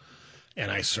article. And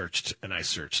I searched and I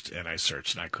searched and I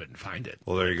searched and I couldn't find it.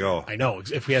 Well, there you go. I know,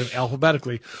 if we had it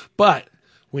alphabetically, but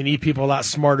we need people a lot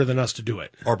smarter than us to do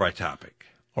it. Or by topic.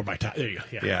 There you go.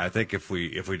 Yeah. Yeah, I think if we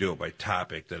do it by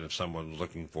topic, then if someone's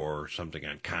looking for something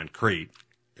on concrete,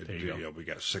 there you go. We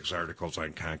got 6 articles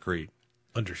on concrete.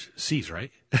 Under C's,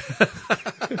 right?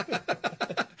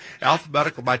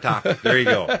 Alphabetical by topic. There you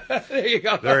go. There you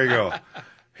go. There you go.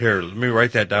 Here, let me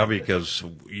write that down because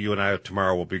you and I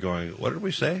tomorrow will be going, what did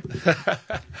we say?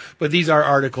 But these are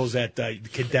articles that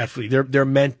can definitely, they're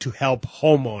meant to help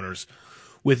homeowners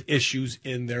with issues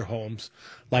in their homes,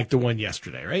 like the one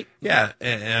yesterday, right? Yeah,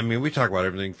 and I mean, we talk about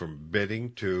everything from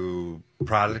bidding to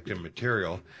product and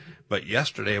material, but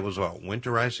yesterday it was about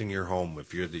winterizing your home.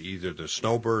 If you're either the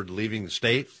snowbird leaving the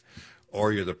state,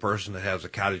 or you're the person that has a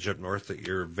cottage up north that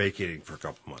you're vacating for a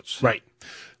couple months. Right.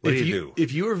 What do you do?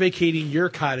 If you were vacating your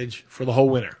cottage for the whole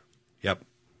winter, yep,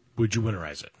 would you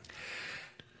winterize it?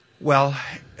 Well,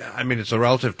 I mean, it's a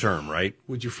relative term, right?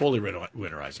 Would you fully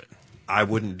winterize it? I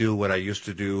wouldn't do what I used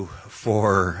to do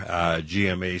for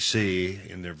GMAC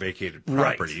in their vacated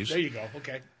properties. Right. There you go.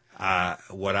 Okay.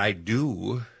 What I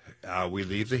do, we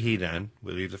leave the heat on,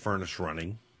 we leave the furnace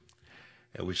running,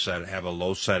 and we have a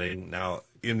low setting. Now,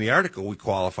 in the article, we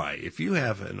qualify. If you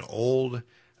have an old,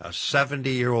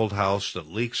 70-year-old house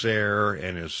that leaks air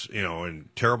and is, in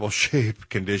terrible shape,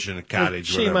 condition, cottage,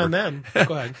 shame whatever. on them.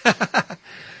 Go ahead.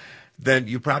 Then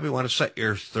you probably want to set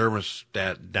your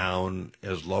thermostat down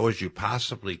as low as you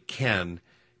possibly can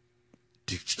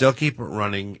to still keep it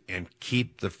running and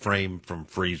keep the frame from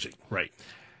freezing. Right.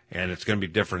 And it's going to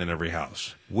be different in every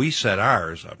house. We set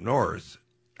ours up north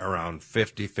around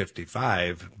 50,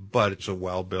 55, but it's a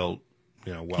well-built,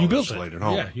 well-insulated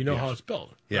home. Yeah, you know how it's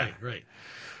built. Yeah. Right.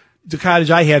 The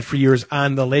cottage I had for years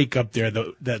on the lake up there,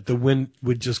 that the wind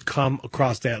would just come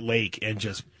across that lake and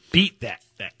just beat that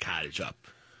cottage up.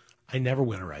 I never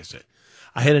winterized it.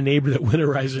 I had a neighbor that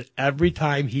winterized it every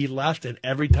time he left and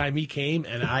every time he came,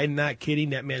 and I'm not kidding,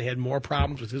 that man had more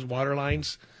problems with his water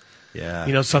lines.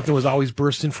 Yeah. Something was always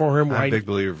bursting for him. I'm a big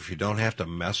believer, if you don't have to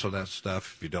mess with that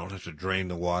stuff, if you don't have to drain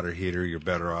the water heater, you're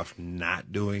better off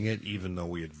not doing it, even though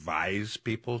we advise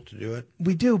people to do it.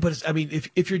 We do, but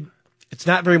it's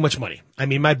not very much money. I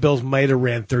mean, my bills might have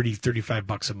ran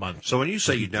 $30-$35 a month. So when you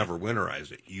say you never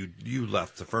winterized it, you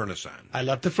left the furnace on. I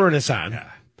left the furnace on. Yeah.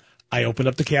 I opened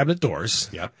up the cabinet doors.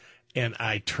 Yep. And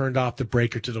I turned off the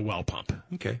breaker to the well pump.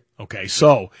 Okay. Okay,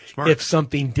 so Smart. if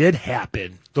something did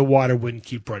happen, the water wouldn't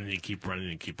keep running and keep running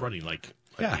and keep running like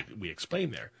we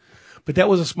explained there. But that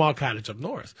was a small cottage up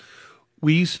north.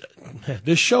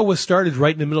 This show was started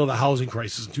right in the middle of the housing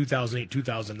crisis in 2008,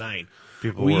 2009.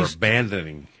 People were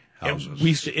abandoning houses. We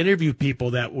used to interview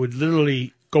people that would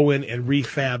literally go in and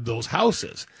refab those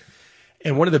houses.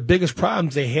 And one of the biggest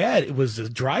problems they had was the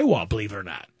drywall, believe it or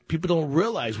not. People don't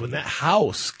realize when that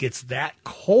house gets that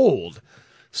cold,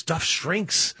 stuff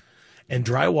shrinks and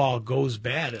drywall goes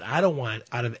bad. And I don't want,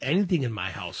 out of anything in my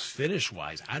house, finish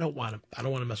wise, I don't want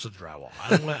to mess with drywall.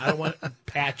 I don't want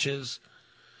patches.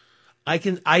 I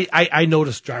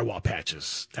notice drywall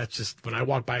patches. That's just, when I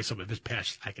walk by something, if it's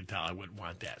patched, I can tell I wouldn't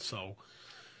want that. So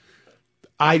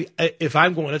if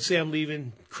I'm going, let's say I'm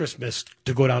leaving Christmas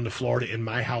to go down to Florida in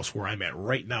my house where I'm at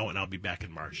right now, and I'll be back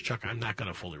in March, Chuck, I'm not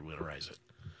going to fully winterize it.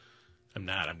 I'm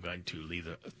not. I'm going to leave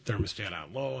the thermostat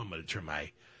on low. I'm going to turn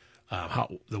my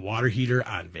the water heater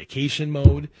on vacation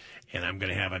mode, and I'm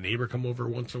going to have a neighbor come over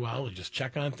once in a while and just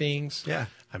check on things. Yeah.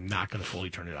 I'm not going to fully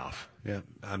turn it off. Yeah,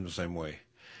 I'm the same way.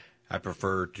 I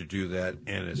prefer to do that,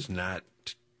 and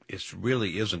it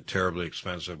really isn't terribly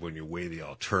expensive when you weigh the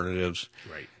alternatives.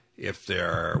 Right. If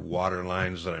there are water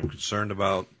lines that I'm concerned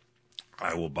about,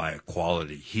 I will buy a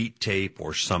quality heat tape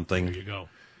or something. There you go.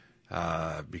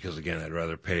 Because, again, I'd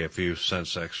rather pay a few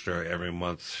cents extra every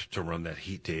month to run that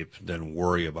heat tape than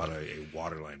worry about a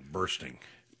water line bursting.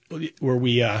 Where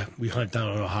we hunt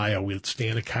down in Ohio, we stay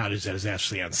in a cottage that is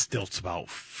actually on stilts, about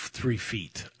 3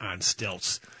 feet on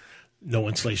stilts. No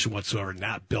insulation whatsoever,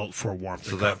 not built for warmth.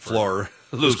 So that floor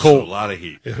loses cold. a lot of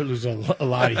heat. It loses a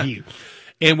lot of heat.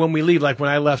 And when we leave, like when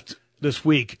I left this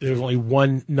week, there was only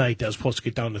one night that was supposed to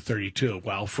get down to 32.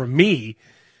 Well, for me,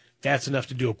 that's enough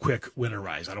to do a quick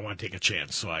winterize. I don't want to take a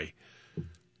chance. So I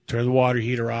turned the water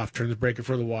heater off, turned the breaker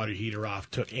for the water heater off,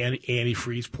 took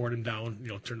antifreeze, poured them down,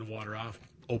 turned the water off,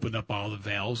 opened up all the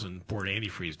valves and poured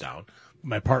antifreeze down.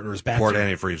 My partner was back Poured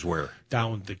there, antifreeze where?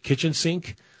 down the kitchen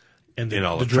sink and In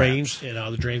all the the drains traps. and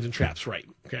all the drains and traps, right.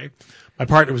 Okay. My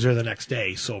partner was there the next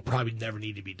day, so probably never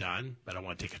need to be done, but I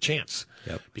want to take a chance.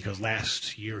 Yep. Because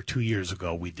last year or 2 years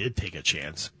ago, we did take a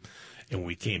chance, and when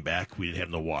we came back, we didn't have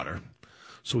no water.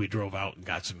 So we drove out and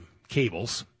got some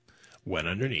cables, went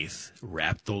underneath,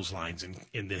 wrapped those lines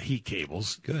in the heat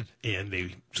cables. Good. And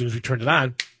as soon as we turned it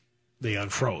on, they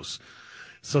unfroze.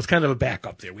 So it's kind of a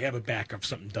backup there. We have a backup if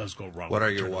something does go wrong. What are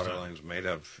your Turn those water on. lines made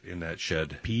of in that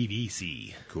shed?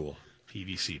 PVC. Cool.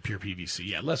 PVC, pure PVC.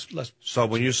 Yeah, less. So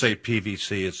when you say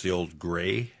PVC, it's the old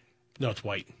gray? No, it's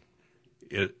white.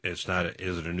 It's not.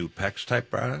 Is it a new PEX type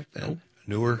product then? Nope.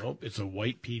 Newer? Nope, it's a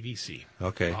white PVC.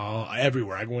 Okay.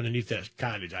 Everywhere. I go underneath that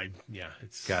cottage.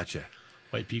 It's Gotcha.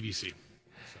 white PVC.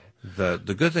 The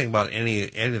good thing about any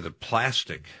of the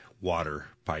plastic water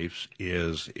pipes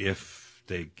is if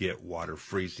they get water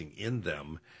freezing in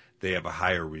them, they have a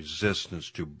higher resistance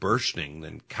to bursting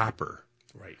than copper.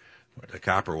 Right. The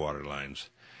copper water lines,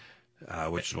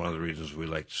 which is one of the reasons we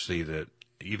like to see that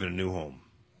even a new home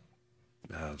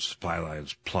supply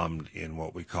lines plumbed in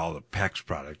what we call the PEX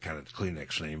product, kind of the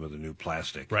Kleenex name of the new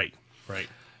plastic. Right.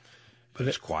 But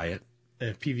it's quiet. And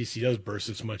if PVC does burst,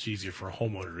 it's much easier for a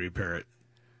homeowner to repair it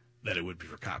than it would be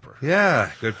for copper.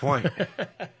 Yeah, good point.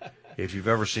 If you've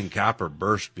ever seen copper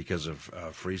burst because of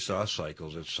freeze-thaw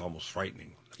cycles, it's almost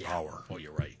frightening, the power. Oh,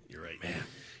 you're right. Man.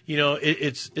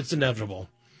 It's inevitable.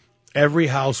 Every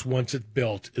house, once it's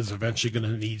built, is eventually going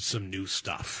to need some new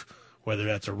stuff, whether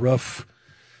that's a roof,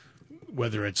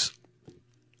 whether it's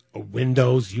a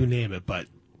windows, you name it. But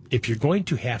if you're going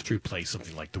to have to replace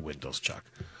something like the windows, Chuck,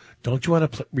 don't you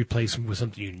want to replace them with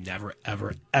something you never,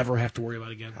 ever, ever have to worry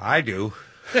about again? I do.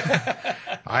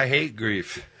 I hate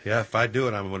grief. Yeah, if I do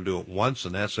it, I'm going to do it once,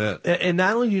 and that's it. And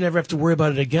not only do you never have to worry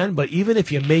about it again, but even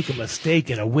if you make a mistake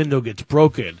and a window gets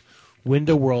broken,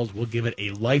 Window World will give it a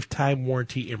lifetime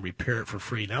warranty and repair it for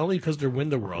free. Not only because they're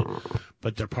Window World,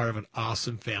 but they're part of an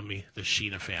awesome family, the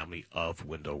Sheena family of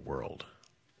Window World.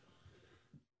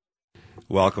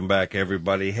 Welcome back,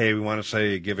 everybody. Hey, we want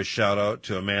to give a shout-out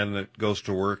to a man that goes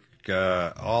to work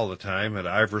all the time at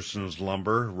Iverson's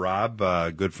Lumber. Rob,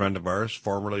 a good friend of ours,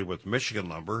 formerly with Michigan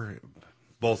Lumber,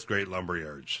 both great lumber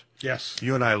yards. Yes.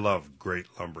 You and I love great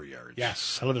lumber yards.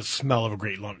 Yes. I love the smell of a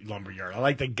great lumber yard. I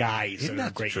like the guys in a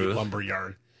great lumber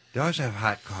yard. They always have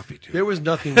hot coffee, too. There was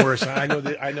nothing worse. I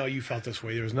know you felt this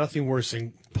way. There was nothing worse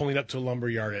than pulling up to a lumber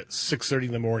yard at 6:30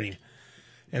 in the morning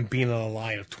and being on a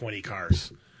line of 20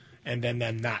 cars and then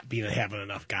them not having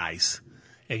enough guys.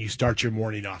 And you start your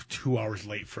morning off 2 hours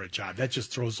late for a job. That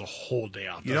just throws the whole day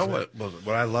off. You know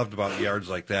what I loved about yards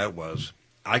like that was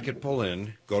I could pull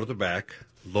in, go to the back,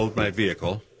 load my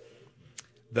vehicle,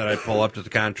 Then I pull up to the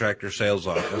contractor sales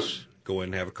office, go in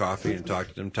and have a coffee and talk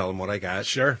to them, tell them what I got.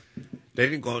 Sure. They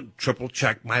didn't go and triple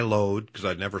check my load because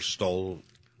I never stole.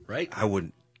 Right. I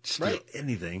wouldn't steal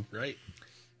anything. Right.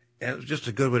 And it was just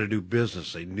a good way to do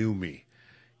business. They knew me.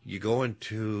 You go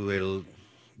into a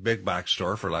big box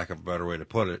store, for lack of a better way to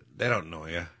put it, they don't know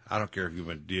you. I don't care if you've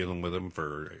been dealing with them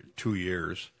for 2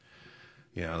 years.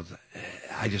 You know,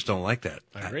 I just don't like that.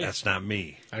 I agree. That's not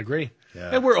me. I agree.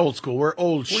 Yeah. And we're old school. We're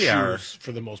old We shoes are.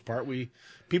 for the most part.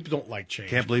 People don't like change.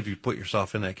 Can't believe you put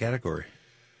yourself in that category.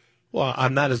 Well,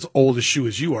 I'm not as old a shoe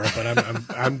as you are, but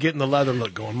I'm getting the leather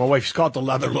look going. My wife's caught the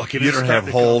leather look. You don't have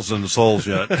holes in the soles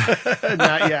yet.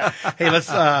 Not yet. Hey, let's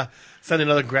send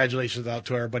another congratulations out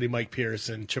to our buddy Mike Pierce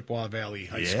in Chippewa Valley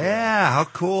High School. Yeah, how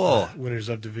cool. Winners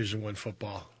of Division I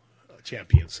football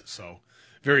champions. So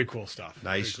very cool stuff.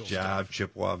 Nice Very cool job, stuff.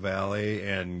 Chippewa Valley.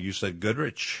 And you said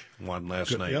Goodrich won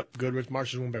last night. Yep, Goodrich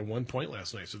Marshals won by 1 point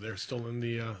last night, so they're still in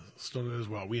it as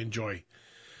well. We enjoy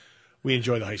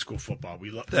the high school football.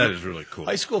 We love That is really cool.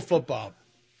 high school football.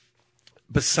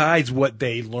 Besides what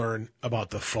they learn about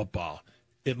the football,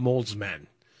 it molds men.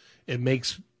 It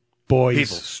makes boys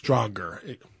People.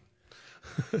 stronger.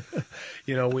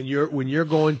 You know, when you're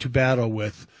going to battle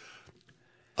with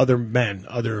other men,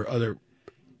 other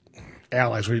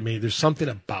allies, there's something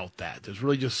about that. There's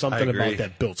really just something agree. about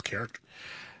that builds character.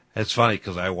 It's funny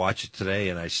because I watch it today,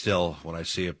 and I still, when I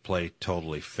see a play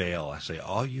totally fail, I say,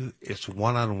 it's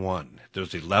 1-on-1.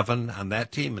 There's 11 on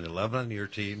that team and 11 on your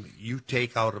team. You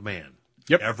take out a man.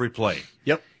 Yep. Every play.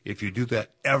 Yep. If you do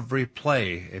that every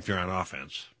play, if you're on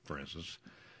offense, for instance,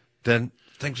 then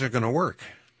things are going to work.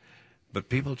 But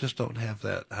people just don't have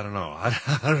that. I don't know.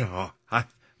 I don't know.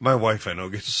 My wife, I know,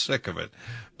 gets sick of it.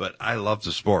 But I love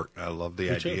the sport. I love the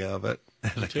idea of it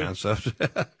and the concept.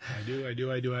 I do.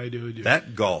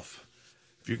 That golf,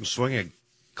 if you can swing a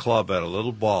club at a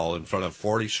little ball in front of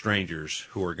 40 strangers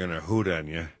who are going to hoot on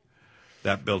you,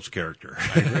 that builds character.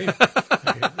 I agree.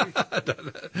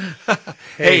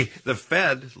 Hey, the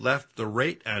Fed left the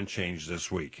rate unchanged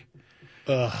this week.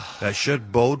 That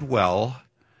should bode well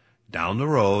down the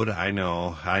road. I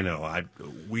know.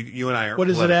 You and I are. What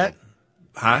is it at?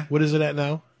 Huh? What is it at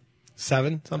now?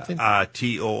 7 something?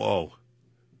 TOO.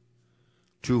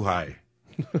 Too high.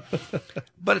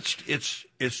 But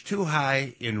it's too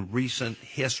high in recent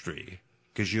history,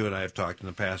 because you and I have talked in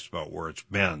the past about where it's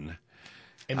been.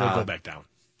 And they'll go back down.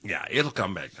 Yeah, it'll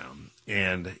come back down.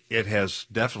 And it has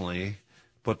definitely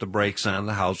put the brakes on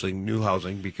the new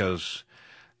housing, because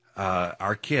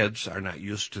our kids are not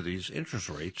used to these interest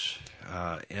rates,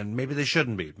 and maybe they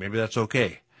shouldn't be. Maybe that's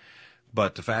okay.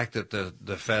 But the fact that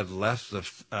the Fed left the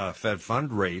Fed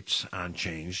fund rates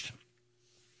unchanged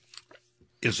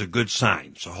is a good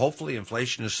sign. So hopefully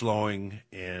inflation is slowing,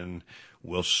 and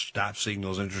we'll stop seeing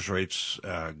those interest rates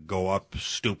go up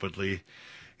stupidly,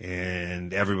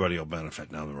 and everybody will benefit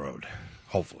down the road.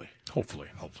 Hopefully.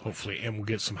 And we'll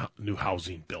get some new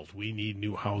housing built. We need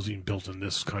new housing built in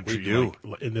this country. We do.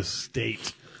 In this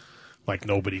state, like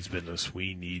nobody's business.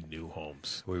 We need new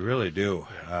homes. We really do.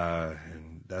 And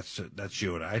that's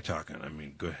you and I talking. I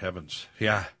mean, good heavens.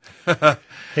 Yeah.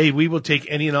 Hey, we will take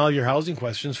any and all your housing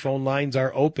questions. Phone lines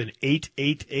are open.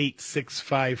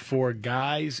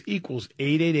 888-654-GUYS equals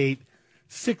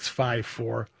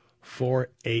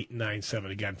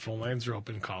 888-654-4897. Again, phone lines are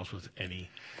open. Calls with any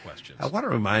questions. I want to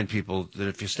remind people that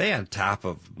if you stay on top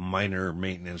of minor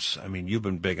maintenance, I mean, you've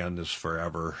been big on this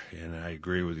forever, and I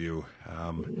agree with you.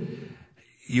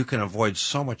 You can avoid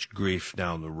so much grief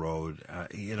down the road.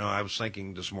 I was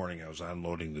thinking this morning I was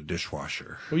unloading the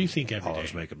dishwasher. Well, you think every while day. I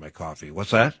was making my coffee.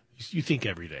 What's that? You think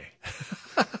every day.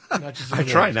 Not just in I the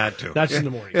try morning. not to. Not just in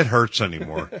the morning. It hurts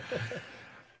anymore.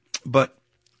 But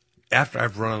after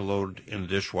I've run a load in the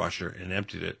dishwasher and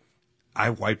emptied it, I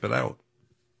wipe it out.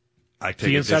 I take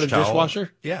The a inside dish of the towel.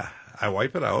 dishwasher? Yeah, I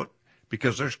wipe it out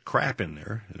because there's crap in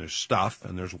there, and there's stuff,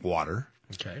 and there's water.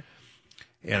 Okay.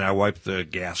 And I wipe the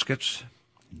gaskets.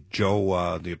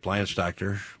 Joe, the appliance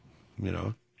doctor,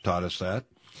 taught us that.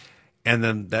 And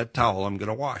then that towel I'm going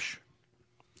to wash.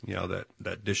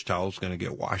 That dish towel is going to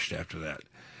get washed after that.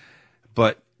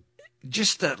 But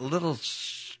just that little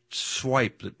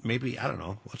swipe that maybe, I don't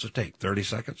know, what's it take, 30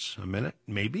 seconds, a minute,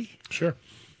 maybe? Sure.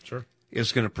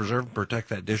 It's going to preserve and protect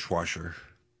that dishwasher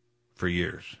for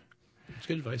years. That's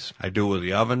good advice. I do it with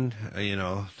the oven,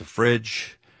 the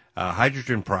fridge.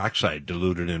 Hydrogen peroxide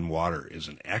diluted in water is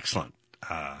an excellent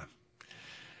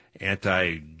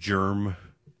anti-germ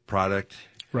product.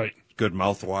 Right. Good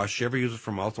mouthwash. You ever use it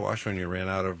for mouthwash when you ran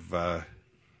out of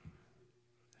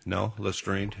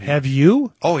Listerine? Have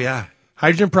you? Oh, yeah.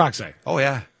 Hydrogen peroxide? Oh,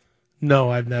 yeah.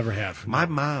 No, I've never have. My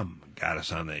mom got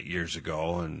us on that years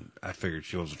ago, and I figured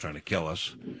she wasn't trying to kill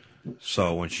us.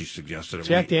 So when she suggested it,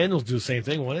 Jack Daniels do the same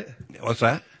thing, wouldn't it? What's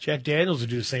that? Jack Daniels would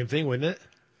do the same thing, wouldn't it?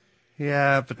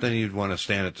 Yeah, but then you'd want to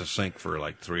stand at the sink for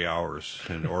like 3 hours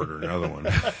and order another one.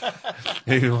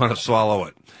 You'd want to swallow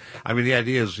it. I mean, the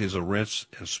idea is a rinse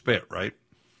and spit, right?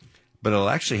 But it'll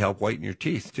actually help whiten your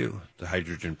teeth, too, the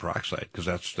hydrogen peroxide, because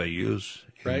that's what they use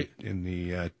in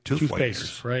the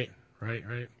toothpaste. Right.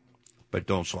 But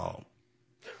don't swallow.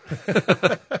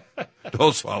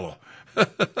 Don't swallow.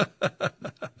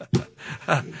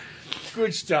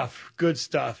 Good stuff.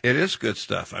 It is good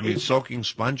stuff. I mean, soaking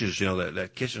sponges,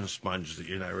 that kitchen sponge that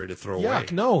you're not ready to throw away.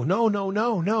 Yuck.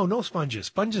 No sponges.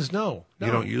 Sponges, no.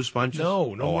 You don't use sponges?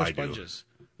 No more sponges.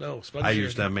 Do. No, sponges. I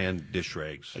use them and dish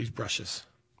rags. I use brushes.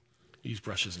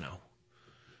 Now.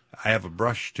 I have a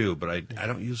brush, too, but I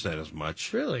don't use that as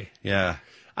much. Really? Yeah.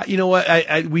 You know what?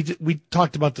 We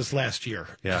talked about this last year.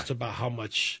 Yeah. Just about how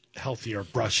much healthier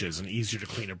brushes and easier to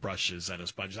clean a brush is than a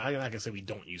sponge. I'm not gonna say we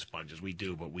don't use sponges. We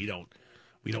do, but we don't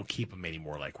keep them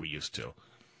anymore like we used to.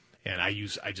 And I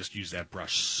just use that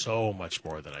brush so much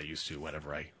more than I used to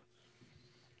whenever I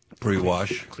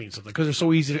pre-wash clean something, because they're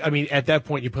so easy. I mean, at that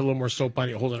point, you put a little more soap on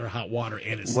it, hold it under hot water,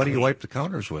 and it's. What do you wipe the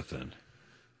counters with then?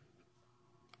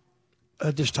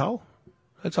 A dish towel.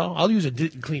 That's all. I'll use a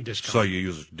clean dish towel. So you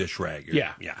use a dish rag?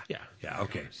 Yeah.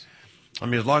 Okay. I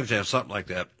mean, as long as you have something like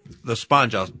that, the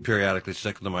sponge I'll periodically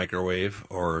stick in the microwave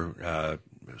or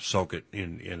soak it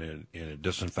in a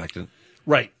disinfectant.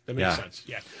 Right. That makes sense.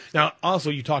 Yeah. Now, also,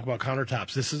 you talk about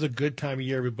countertops. This is a good time of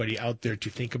year, everybody out there, to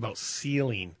think about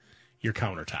sealing your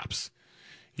countertops.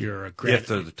 Your granite, if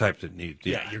they're the type that need,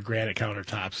 your granite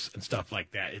countertops and stuff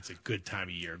like that. It's a good time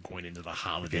of year going into the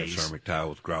holidays. Ceramic tile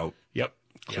with grout. Yep.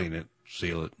 Clean it,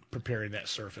 seal it. Preparing that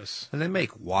surface. And they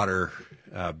make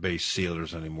water-based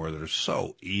sealers anymore that are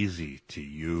so easy to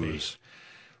use.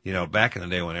 Back in the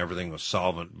day when everything was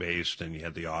solvent-based and you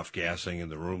had the off-gassing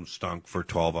and the room stunk for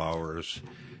 12 hours.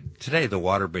 Today, the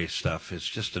water-based stuff is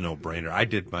just a no-brainer. I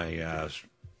did my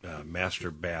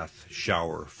master bath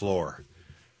shower floor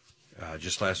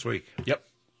just last week. Yep.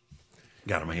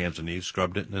 Got on my hands and knees,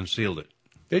 scrubbed it, and then sealed it.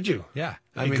 Did you? Yeah.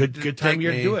 I mean, good time of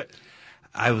year to do it.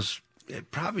 It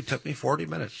probably took me 40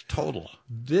 minutes total.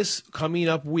 This coming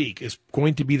up week is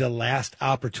going to be the last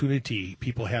opportunity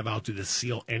people have out there to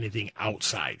seal anything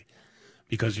outside,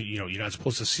 because you're not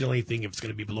supposed to seal anything if it's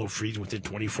going to be below freezing within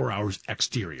 24 hours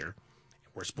exterior.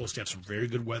 We're supposed to have some very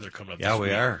good weather coming up this week.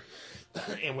 Yeah, we are.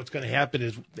 And what's going to happen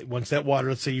is once that water,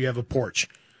 let's say you have a porch.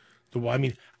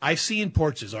 I've seen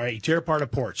porches, all right, you tear apart a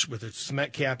porch with a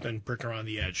cement cap and brick around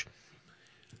the edge.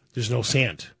 There's no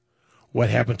sand. What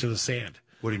happened to the sand?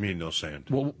 What do you mean no sand?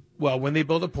 Well, when they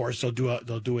build a porch, they'll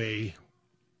do a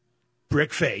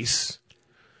brick face,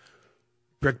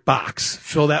 brick box,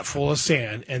 fill that full of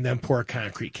sand, and then pour a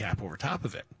concrete cap over top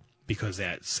of it, because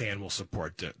that sand will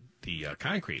support the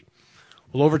concrete.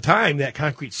 Well, over time, that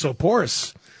concrete's so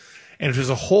porous, and if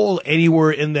there's a hole anywhere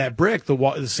in that brick,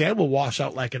 the sand will wash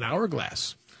out like an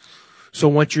hourglass. So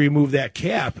once you remove that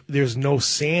cap, there's no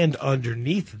sand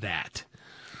underneath that.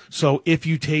 So if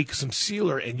you take some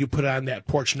sealer and you put it on that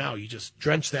porch now, you just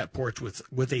drench that porch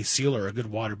with a sealer, a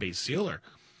good water-based sealer.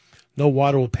 No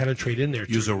water will penetrate in there.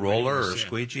 Use a roller or a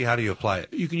squeegee? How do you apply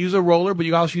it? You can use a roller, but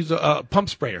you can also use a pump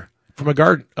sprayer from a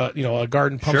garden, a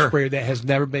garden pump sprayer that has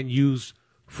never been used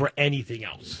for anything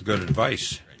else. Good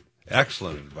advice.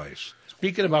 Excellent advice.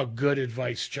 Speaking about good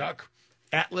advice, Chuck,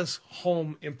 Atlas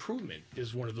Home Improvement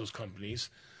is one of those companies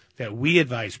that we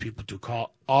advise people to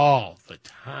call all the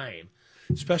time,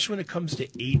 especially when it comes to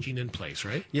aging in place,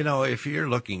 right? If you're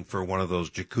looking for one of those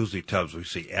jacuzzi tubs we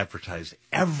see advertised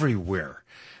everywhere,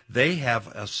 they have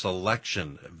a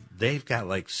selection. They've got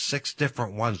like 6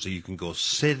 different ones that you can go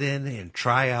sit in and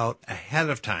try out ahead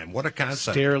of time. What a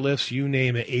concept. Stair lifts, you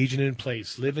name it, aging in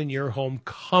place. Live in your home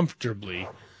comfortably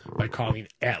by calling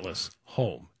Atlas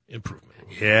Home Improvement.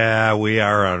 Yeah, we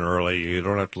are on early. You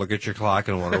don't have to look at your clock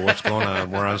and wonder what's going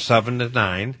on. We're on 7 to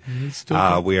 9.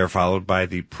 We are followed by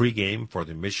the pregame for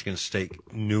the Michigan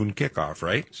State noon kickoff,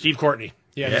 right? Steve Courtney.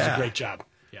 Yeah, he does a great job.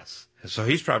 Yes. So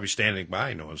he's probably standing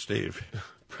by knowing Steve.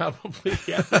 Probably.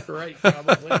 Yeah, right.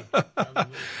 Probably.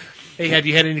 Hey, have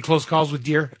you had any close calls with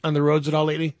deer on the roads at all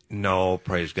lately? No,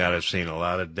 praise God. I've seen a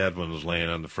lot of dead ones laying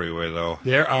on the freeway, though.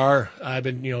 There are. I've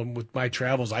been, with my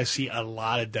travels, I see a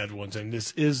lot of dead ones, and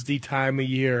this is the time of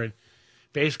year. And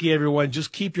basically, everyone,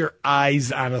 just keep your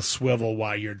eyes on a swivel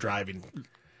while you're driving.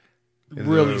 In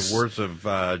the words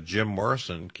of Jim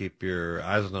Morrison, keep your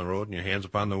eyes on the road and your hands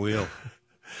upon the wheel.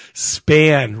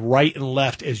 Span right and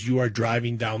left as you are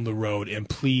driving down the road, and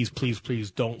please, please, please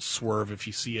don't swerve if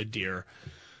you see a deer.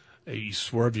 You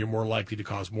swerve, you're more likely to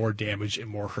cause more damage and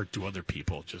more hurt to other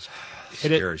people. Just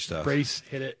hit Scary it, stuff. brace,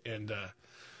 hit it, and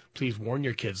please warn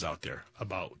your kids out there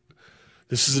about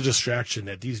this is a distraction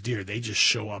that these deer, they just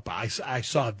show up. I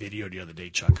saw a video the other day,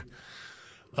 Chuck,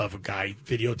 of a guy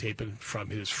videotaping from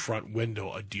his front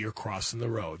window a deer crossing the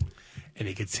road, and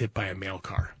he gets hit by a mail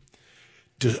car.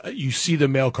 You see the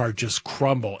mail car just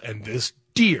crumble, and this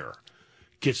deer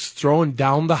gets thrown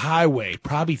down the highway,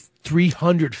 probably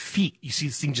 300 feet. You see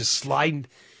this thing just sliding.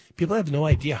 People have no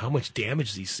idea how much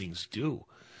damage these things do.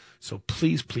 So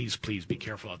please, please, please be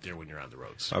careful out there when you're on the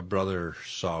roads. Our brother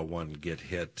saw one get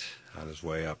hit on his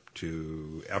way up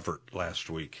to Everett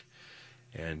last week.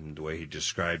 And the way he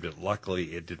described it,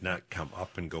 luckily it did not come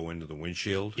up and go into the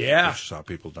windshield. Yeah. Which saw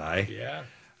people die. Yeah.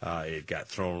 It got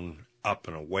thrown up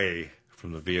and away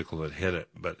from the vehicle that hit it.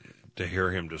 But to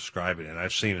hear him describe it, and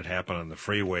I've seen it happen on the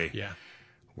freeway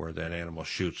where that animal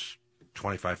shoots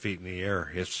 25 feet in the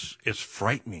air. It's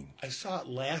frightening. I saw it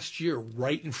last year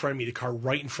right in front of me. The car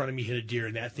right in front of me hit a deer,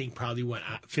 and that thing probably went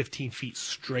 15 feet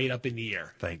straight up in the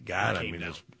air. Thank God. I mean,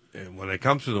 when they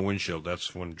come through the windshield,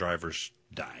 that's when drivers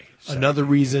die. So. Another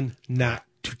reason not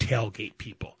to tailgate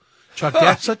people. Chuck,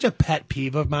 that's such a pet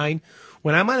peeve of mine.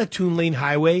 When I'm on a two-lane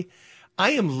highway,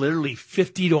 I am literally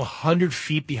 50 to 100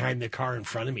 feet behind the car in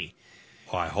front of me.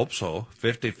 Well, I hope so.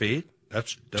 50 feet?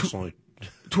 That's only...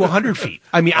 to 100 feet.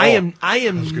 I mean, I am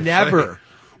never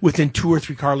within 2 or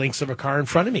 3 car lengths of a car in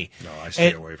front of me. No, I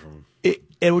stay away from them.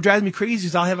 It what drives me crazy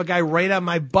is I'll have a guy right on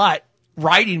my butt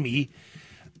riding me.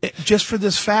 Just for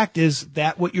this fact is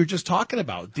that what you're just talking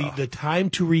about, the time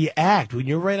to react. When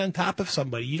you're right on top of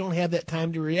somebody, you don't have that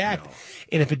time to react. No.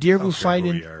 And if a deer goes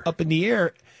flying up in the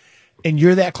air and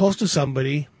you're that close to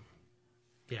somebody,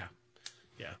 yeah.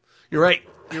 You're right.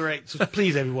 You're right. So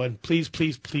please, everyone, please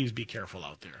be careful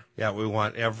out there. Yeah, we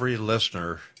want every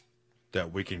listener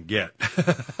that we can get.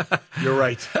 You're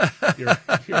right. You're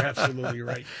absolutely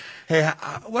right. Hey,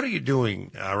 what are you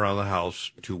doing around the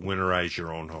house to winterize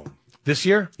your own home? This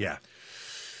year? Yeah.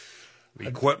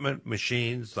 Equipment,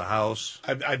 machines, the house.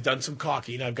 I've done some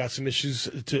caulking. I've got some issues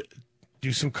to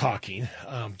do some caulking.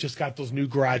 Just got those new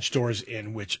garage doors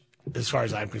in, which, as far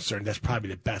as I'm concerned, that's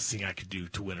probably the best thing I could do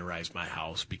to winterize my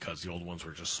house because the old ones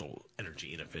were just so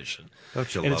energy inefficient.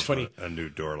 Don't you love a new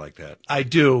door like that? I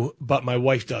do, but my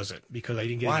wife doesn't because I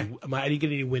didn't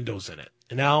get any windows in it.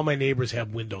 And now all my neighbors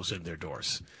have windows in their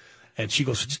doors. And she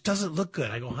goes, it just doesn't look good.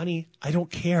 I go, honey, I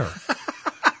don't care.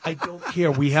 I don't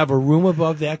care. We have a room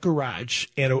above that garage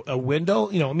and a window.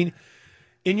 You know, I mean,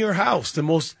 in your house, the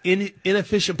most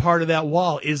inefficient part of that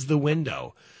wall is the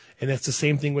window. And that's the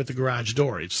same thing with the garage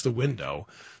door. It's the window.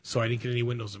 So I didn't get any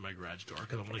windows in my garage door.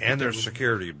 And there's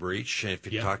security breach.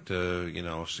 If you talk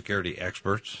to, security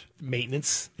experts.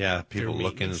 Maintenance. Yeah, people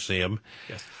look in and see them.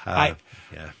 Yes.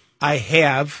 I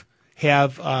have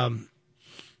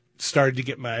started to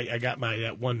get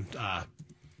that one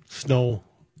snow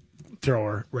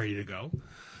thrower ready to go.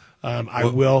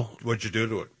 What'd you do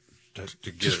to it?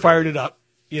 Just fired it up.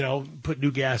 Put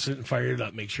new gas in it and fire it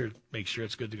up. Make sure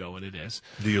it's good to go, and it is.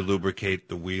 Do you lubricate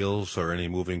the wheels or any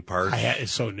moving parts?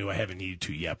 It's so new, I haven't needed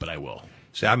to yet, but I will.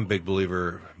 See, I'm a big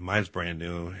believer. Mine's brand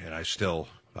new, and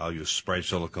I'll use spray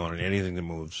silicone on anything that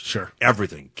moves. Sure.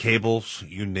 Everything. Cables,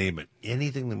 you name it.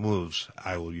 Anything that moves,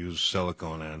 I will use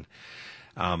silicone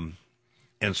on.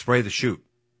 And spray the chute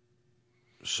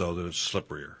so that it's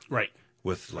slipperier. Right.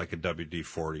 With like a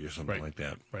WD-40 or something like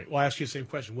that. Right. Well, I'll ask you the same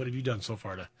question. What have you done so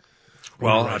far to...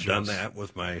 Well, I've done that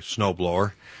with my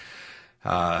snowblower.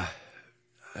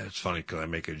 It's funny because I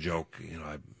make a joke.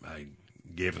 I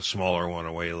gave a smaller one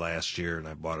away last year, and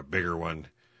I bought a bigger one,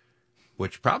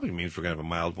 which probably means we're going to have a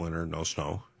mild winter, no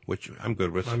snow, which I'm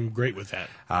good with. I'm great with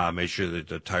that. Made sure that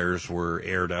the tires were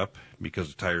aired up because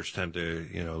the tires tend to,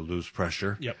 lose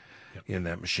pressure in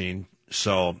that machine.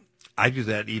 So I do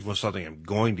that even with something I'm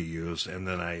going to use, and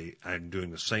then I'm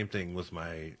doing the same thing with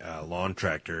my lawn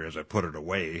tractor as I put it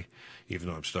away, even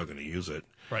though I'm still going to use it.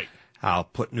 Right. I'll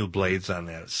put new blades on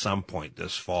that at some point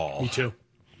this fall. Me too.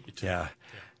 Yeah.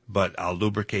 But I'll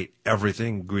lubricate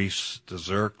everything, grease the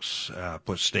Zerks,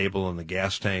 put stable in the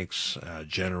gas tanks,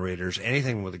 generators,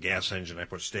 anything with a gas engine, I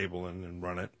put stable in and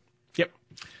run it. Yep.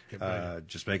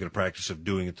 Just making a practice of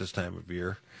doing it this time of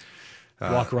year.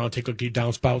 Walk around, take a look at your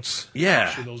downspouts. Yeah.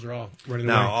 Make sure those are all running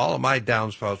Now, away. all of my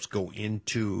downspouts go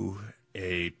into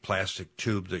a plastic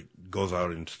tube that goes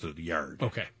out into the yard.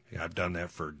 Okay. Yeah, I've done that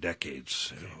for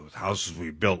decades. With houses we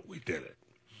built, we did it.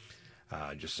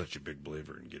 Just such a big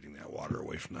believer in getting that water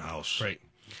away from the house. Right.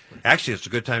 Actually, it's a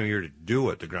good time of year to do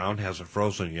it. The ground hasn't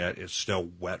frozen yet. It's still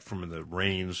wet from the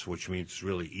rains, which means it's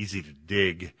really easy to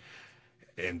dig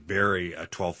and bury a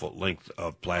 12-foot length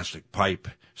of plastic pipe,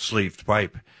 sleeved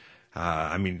pipe.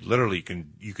 I mean, literally,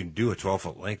 you can do a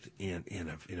 12-foot length in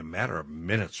a matter of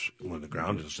minutes when the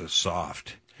ground is this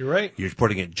soft. You're right. You're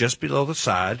putting it just below the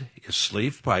sod, a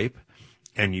sleeved pipe,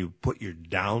 and you put your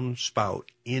downspout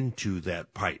into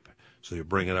that pipe. So you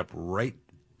bring it up right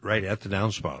at the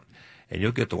downspout, and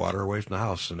you'll get the water away from the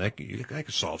house, and that can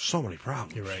solve so many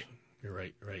problems. You're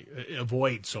right.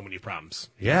 Avoid so many problems.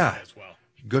 Yeah. As well.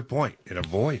 Good point. It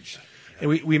avoids. And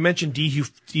we mentioned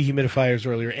dehumidifiers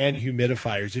earlier and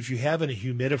humidifiers. If you have a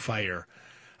humidifier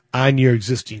on your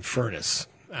existing furnace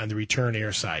on the return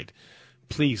air side,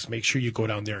 please make sure you go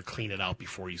down there and clean it out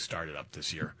before you start it up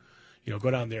this year.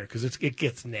 Go down there because it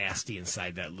gets nasty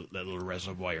inside that little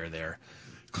reservoir there.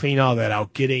 Clean all that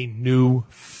out. Get a new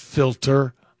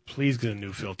filter. Please get a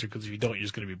new filter because if you don't, you're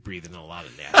just going to be breathing a lot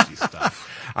of nasty stuff.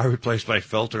 I replaced my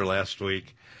filter last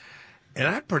week, and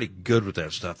I'm pretty good with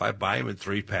that stuff. I buy them in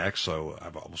 3-packs, so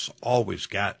I've always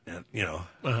got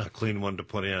a clean one to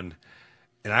put in.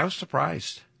 And I was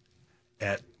surprised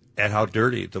at how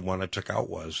dirty the one I took out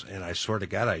was. And I swear to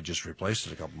God, I just replaced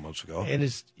it a couple months ago.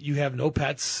 And you have no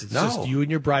pets. It's just you and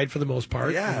your bride for the most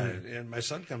part. Yeah, and my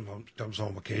son comes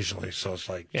home occasionally, so it's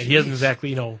like... Yeah, he doesn't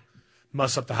exactly,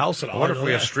 muss up the house at all. I wonder if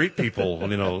we have street people,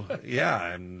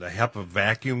 yeah, and the HEPA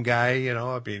vacuum guy,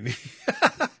 I mean...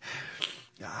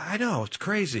 I know, it's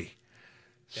crazy.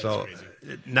 So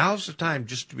now's the time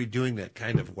just to be doing that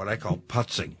kind of what I call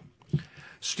putzing.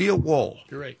 Steel wool.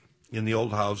 You're right. In the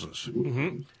old houses.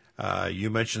 Mm-hmm. You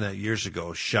mentioned that years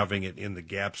ago, shoving it in the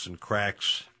gaps and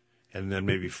cracks and then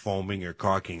maybe foaming or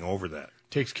caulking over that.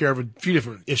 Takes care of a few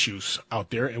different issues out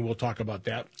there, and we'll talk about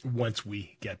that once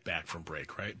we get back from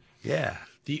break, right? Yeah.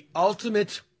 The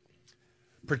ultimate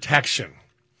protection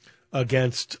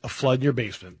against a flood in your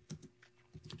basement,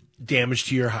 damage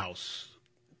to your house,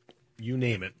 you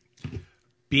name it,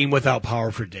 being without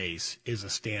power for days is a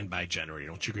standby generator.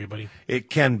 Don't you agree, buddy? It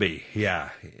can be, yeah.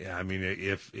 I mean,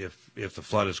 if the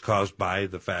flood is caused by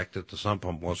the fact that the sump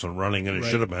pump wasn't running and it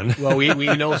should have been. Well, we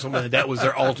know someone that was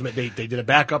their ultimate. They did a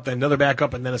backup, then another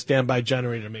backup, and then a standby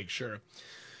generator to make sure.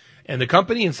 And the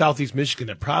company in Southeast Michigan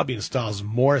that probably installs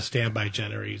more standby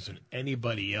generators than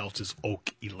anybody else is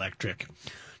Oak Electric.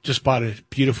 Just bought a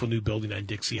beautiful new building on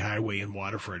Dixie Highway in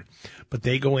Waterford. But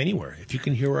they go anywhere. If you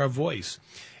can hear our voice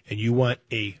and you want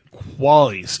a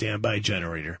quality standby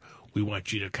generator, we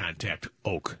want you to contact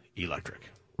Oak Electric.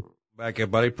 Back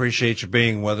up, buddy. Appreciate you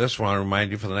being with us. Want to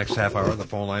remind you for the next half hour, the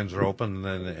phone lines are open.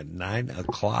 And then at 9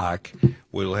 o'clock,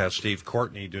 we'll have Steve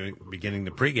Courtney beginning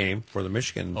the pregame for the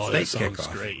Michigan State kickoff. That sounds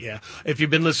great, yeah. If you've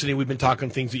been listening, we've been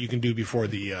talking things that you can do before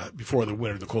the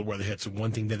winter, the cold weather hits. And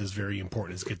one thing that is very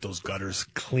important is get those gutters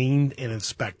cleaned and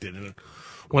inspected. And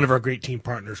one of our great team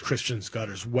partners, Christian's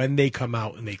Gutters, when they come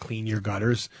out and they clean your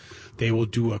gutters, they will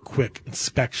do a quick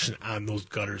inspection on those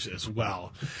gutters as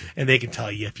well. And they can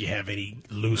tell you if you have any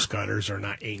loose gutters or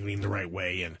not angling the right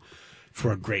way. And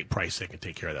for a great price, they can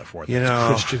take care of that for you.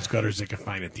 Christian's Gutters, they can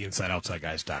find at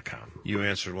theinsideoutsideguys.com. You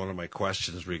answered one of my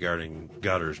questions regarding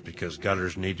gutters, because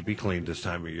gutters need to be cleaned this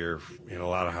time of year in a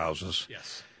lot of houses.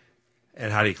 Yes.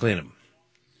 And how do you clean them?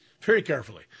 Very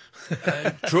carefully.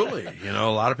 Truly. A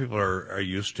lot of people are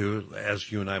used to,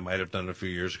 as you and I might have done a few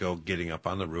years ago, getting up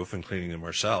on the roof and cleaning them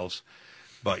ourselves.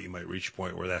 But you might reach a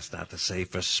point where that's not the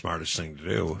safest, smartest thing to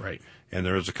do. Right. And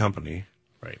there is a company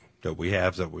that we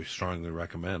have that we strongly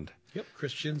recommend. Yep,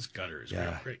 Christian's Gutters.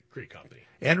 Yeah. Great company.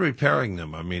 And repairing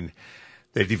them. I mean,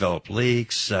 they develop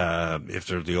leaks. If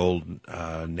they're the old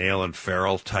nail and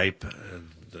ferrule type,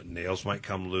 the nails might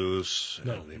come loose.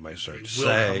 They might start to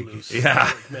sag.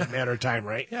 Yeah. Matter of time,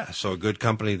 right? Yeah. So a good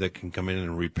company that can come in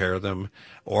and repair them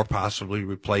or possibly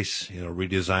replace,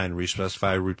 redesign,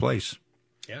 respecify, replace.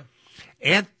 Yeah.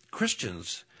 And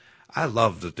Christians, I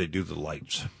love that they do the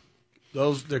lights.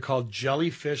 They're called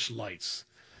jellyfish lights,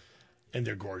 and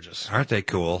they're gorgeous. Aren't they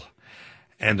cool?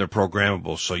 And they're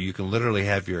programmable, so you can literally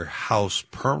have your house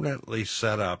permanently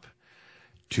set up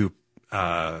to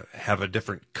have a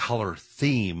different color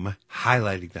theme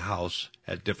highlighting the house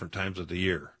at different times of the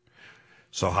year.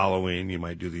 So Halloween, you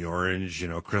might do the orange.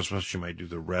 Christmas, you might do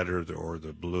the red or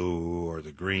the blue or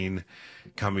the green.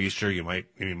 Come Easter, you might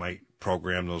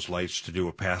program those lights to do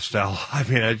a pastel. I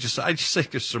mean, I just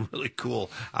think there's some really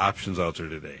cool options out there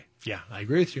today. Yeah, I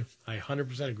agree with you. I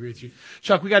 100% agree with you.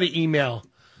 Chuck, we got an email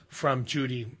from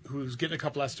Judy, who's getting a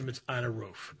couple estimates on a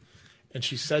roof. And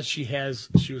she says she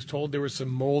was told there was some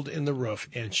mold in the roof,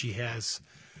 and she has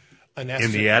an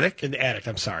estimate. In the attic? In the attic,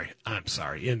 I'm sorry.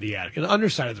 In the attic. In the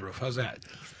underside of the roof. How's that?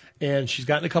 And she's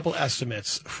gotten a couple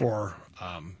estimates for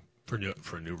a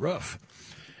new roof.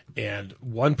 And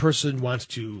one person wants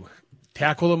to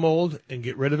tackle the mold and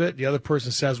get rid of it. The other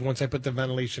person says, once I put the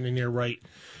ventilation in here right,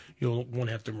 you won't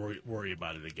have to worry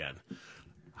about it again.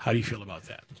 How do you feel about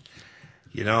that?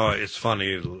 You know, it's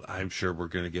funny. I'm sure we're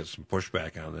going to get some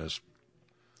pushback on this.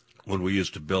 When we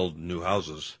used to build new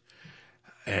houses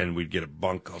and we'd get a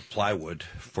bunk of plywood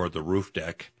for the roof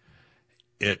deck,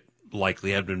 it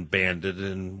likely had been banded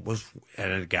and it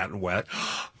had gotten wet.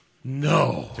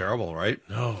 No. Terrible, right?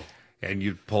 No. And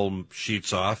you'd pull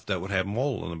sheets off that would have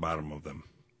mold on the bottom of them.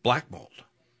 Black mold.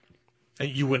 And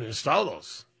you wouldn't install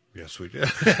those. Yes, we did.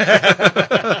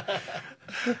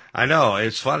 I know.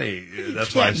 It's funny.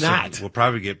 That's why I said we'll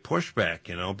probably get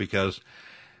pushback, because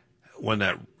when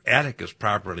that attic is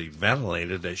properly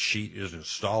ventilated, that sheet is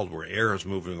installed where air is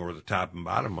moving over the top and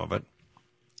bottom of it,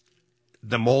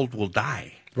 the mold will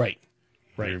die. Right.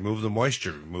 Right. You remove the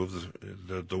moisture, remove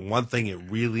the one thing it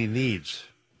really needs.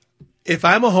 If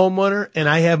I'm a homeowner and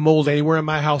I have mold anywhere in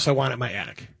my house, I want it in my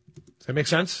attic. Does that make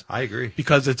sense? I agree.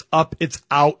 Because it's up, it's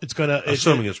out, it's going to...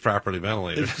 Assuming it's properly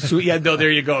ventilated. Yeah, no, there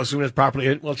you go. Assuming it's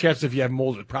properly... Well, chances if you have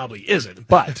mold, it probably isn't.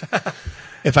 But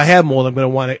if I have mold, I'm going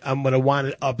to want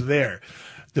it up there.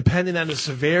 Depending on the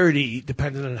severity,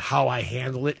 depending on how I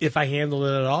handle it, if I handle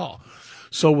it at all.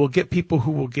 So we'll get people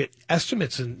who will get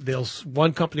estimates, and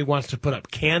one company wants to put up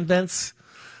can vents,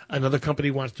 another company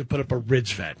wants to put up a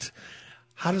ridge vent.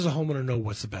 How does a homeowner know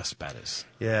what's the best bet is?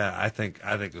 Yeah, I think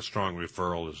the strong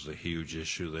referral is the huge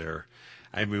issue there.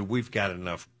 I mean, we've got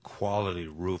enough quality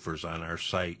roofers on our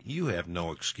site. You have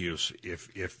no excuse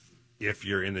if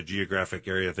you're in the geographic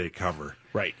area they cover,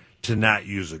 right, to not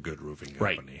use a good roofing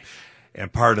company. Right.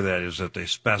 And part of that is that they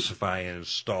specify and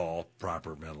install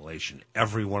proper ventilation.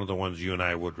 Every one of the ones you and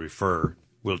I would refer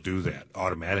will do that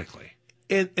automatically.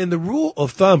 And the rule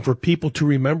of thumb for people to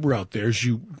remember out there is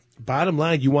bottom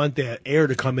line, you want that air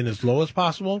to come in as low as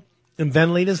possible and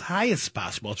ventilate as high as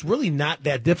possible. It's really not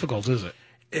that difficult, is it?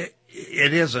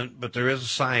 It isn't, but there is a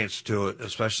science to it,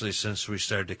 especially since we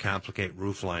started to complicate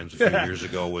roof lines a few years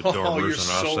ago with dormers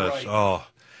and offsets. Right. Oh,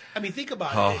 I mean, think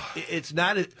about it. It's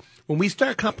not when we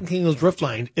start complicating those roof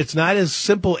lines, it's not as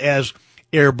simple as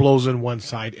air blows in one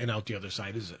side and out the other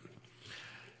side, is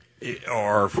it?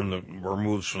 Or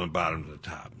moves from the bottom to the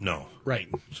top. No. Right.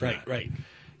 Right.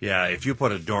 Yeah, if you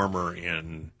put a dormer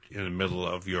in the middle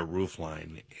of your roof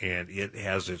line and it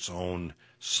has its own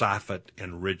soffit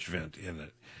and ridge vent in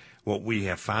it, what we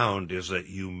have found is that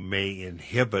you may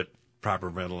inhibit proper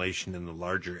ventilation in the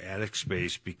larger attic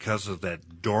space because of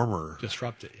that dormer.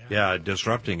 Disrupt it, yeah. Yeah,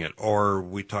 disrupting it. Or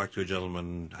we talked to a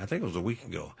gentleman, I think it was a week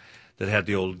ago, that had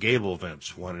the old gable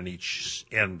vents, one in each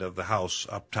end of the house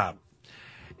up top.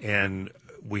 And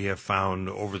we have found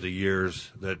over the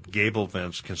years that gable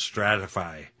vents can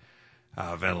stratify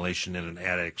ventilation in an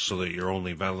attic so that you're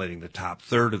only ventilating the top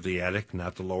third of the attic,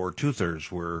 not the lower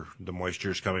 2/3 where the moisture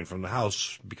is coming from the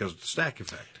house because of the stack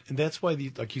effect. And that's why,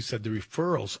 like you said, the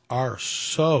referrals are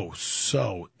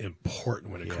so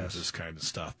important when it comes to this kind of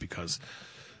stuff, because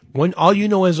when all you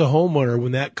know as a homeowner,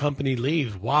 when that company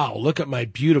leaves, wow, look at my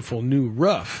beautiful new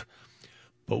roof.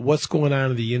 But what's going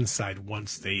on the inside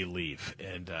once they leave?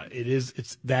 And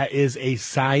that is a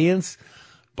science,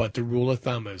 but the rule of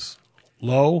thumb is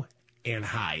low and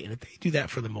high. And if they do that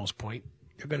for the most part,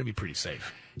 they're going to be pretty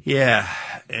safe. Yeah.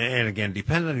 And again,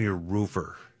 depending on your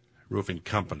roofing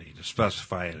company to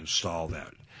specify and install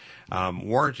that.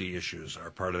 Warranty issues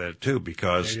are part of that too,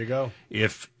 because there you go.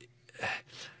 If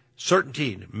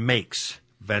CertainTeed makes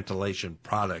ventilation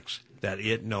products that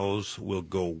it knows will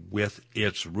go with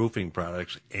its roofing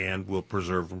products and will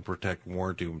preserve and protect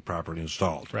warranty when properly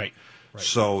installed. Right.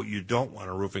 So you don't want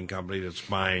a roofing company that's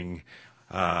buying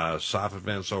soffit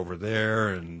vents over there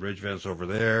and ridge vents over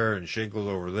there and shingles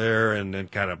over there and then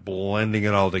kind of blending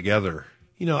it all together.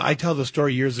 You know, I tell the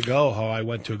story years ago how I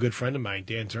went to a good friend of mine,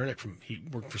 Dan Zernick, he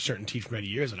worked for CertainTeed for many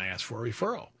years, and I asked for a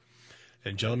referral.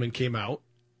 And a gentleman came out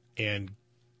and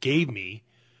gave me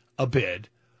a bid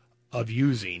of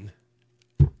using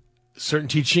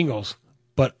CertainTeed shingles,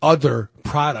 but other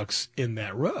products in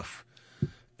that roof.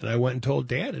 And I went and told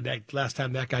Dan, and that last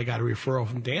time that guy got a referral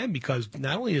from Dan, because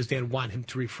not only does Dan want him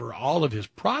to refer all of his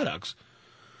products,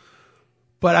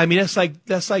 but I mean that's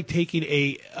like taking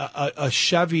a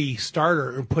Chevy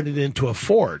starter and putting it into a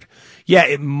Ford. Yeah,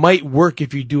 it might work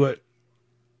if you do it,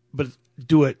 but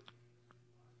do it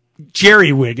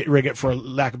jerry rig it for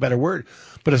lack of a better word,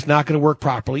 but it's not going to work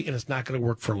properly and it's not going to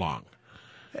work for long.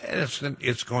 And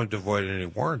it's going to avoid any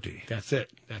warranty. That's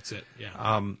it.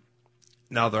 Yeah.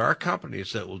 Now, there are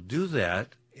companies that will do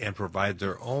that and provide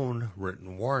their own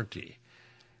written warranty.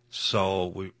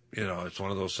 So it's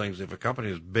one of those things. If a company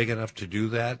is big enough to do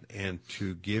that and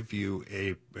to give you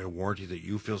a warranty that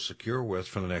you feel secure with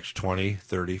for the next 20,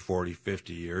 30, 40,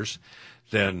 50 years,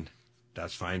 then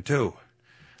that's fine too.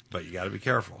 But you got to be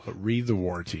careful. But read the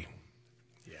warranty.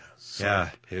 Yeah,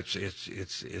 it's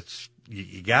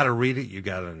you got to read it. You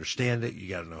got to understand it. You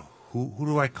got to know who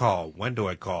do I call, when do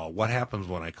I call, what happens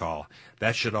when I call.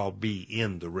 That should all be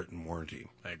in the written warranty.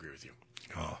 I agree with you.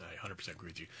 Oh. I 100% agree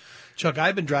with you. Chuck,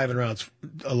 I've been driving around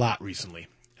a lot recently,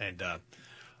 and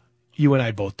you and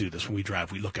I both do this when we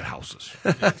drive. We look at houses.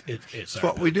 It's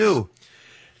what we do.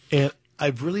 And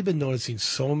I've really been noticing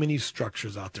so many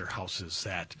structures out there, houses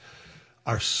that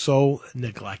are so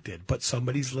neglected, but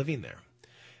somebody's living there.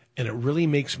 And it really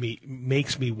makes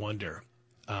me wonder,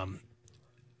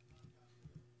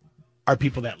 are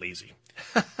people that lazy?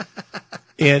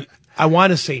 And I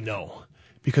want to say no,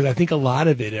 because I think a lot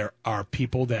of it are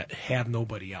people that have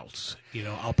nobody else.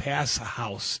 I'll pass a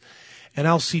house and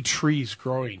I'll see trees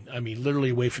growing, literally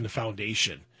away from the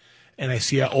foundation. And I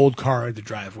see an old car in the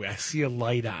driveway. I see a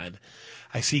light on.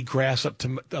 I see grass up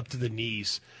to the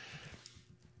knees.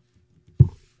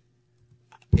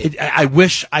 I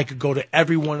wish I could go to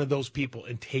every one of those people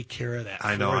and take care of that.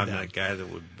 I know I'm that guy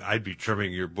I'd be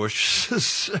trimming your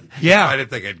bushes. Yeah. I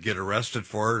didn't think I'd get arrested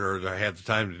for it, or I had the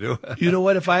time to do it. You know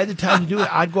what? If I had the time to do it,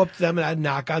 I'd go up to them and I'd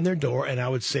knock on their door and I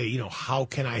would say, how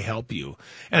can I help you?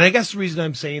 And I guess the reason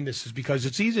I'm saying this is because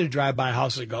it's easy to drive by a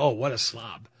house and go, oh, what a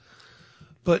slob.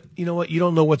 But you know what? You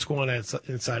don't know what's going on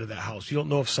inside of that house. You don't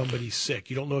know if somebody's sick.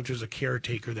 You don't know if there's a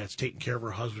caretaker that's taking care of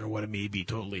her husband or what it may be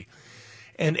totally.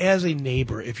 And as a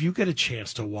neighbor, if you get a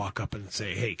chance to walk up and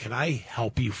say, hey, can I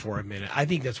help you for a minute? I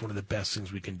think that's one of the best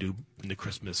things we can do in the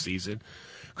Christmas season.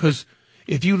 Because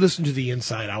if you listen to the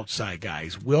inside-outside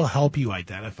guys, we'll help you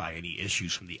identify any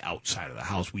issues from the outside of the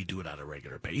house. We do it on a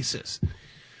regular basis.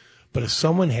 But if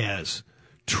someone has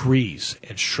trees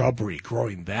and shrubbery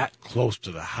growing that close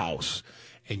to the house,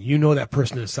 and you know that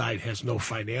person inside has no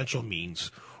financial means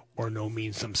or no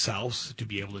means themselves to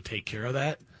be able to take care of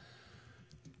that,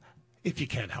 if you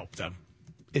can help them,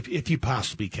 if you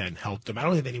possibly can help them. I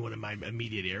don't have anyone in my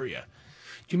immediate area.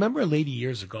 Do you remember a lady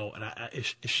years ago, and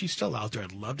if she's still out there,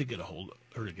 I'd love to get a hold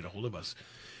of us.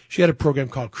 She had a program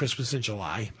called Christmas in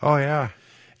July. Oh, yeah.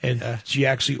 And she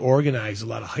actually organized a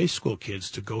lot of high school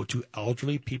kids to go to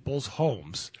elderly people's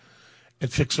homes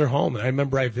and fix their home. And I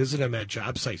remember I visited them at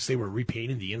job sites. They were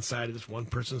repainting the inside of this one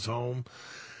person's home.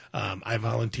 I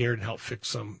volunteered and helped fix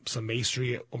some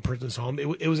masonry at one person's home.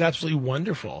 It was absolutely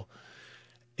wonderful.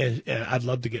 And I'd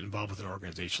love to get involved with an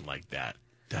organization like that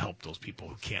to help those people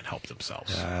who can't help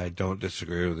themselves. I don't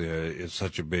disagree with you. It's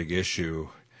such a big issue.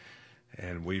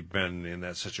 And we've been in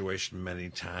that situation many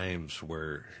times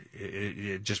where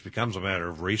it just becomes a matter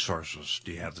of resources.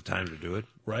 Do you have the time to do it?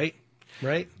 Right.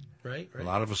 A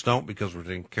lot of us don't because we're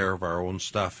taking care of our own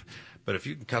stuff. But if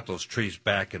you can cut those trees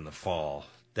back in the fall,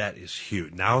 that is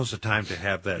huge. Now is the time to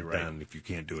have that done if you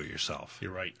can't do it yourself.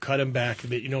 You're right. Cut them back.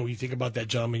 You think about that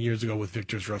gentleman years ago with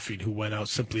Victor's Roofing who went out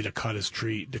simply to cut his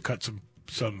tree, to cut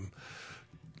some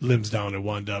limbs down and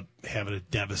wound up having a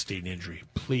devastating injury.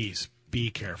 Please be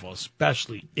careful,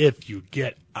 especially if you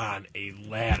get on a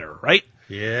ladder, right?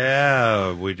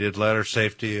 Yeah, we did ladder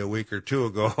safety a week or two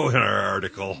ago in our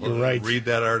article. You're right. Read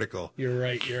that article. You're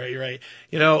right.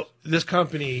 This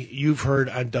company you've heard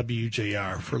on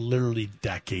WJR for literally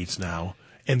decades now,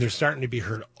 and they're starting to be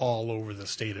heard all over the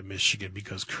state of Michigan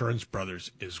because Kearns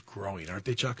Brothers is growing, aren't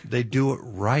they, Chuck? They do it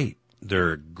right.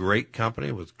 They're a great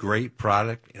company with great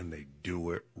product, and they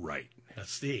do it right.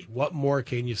 What more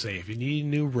can you say? If you need a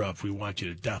new roof, we want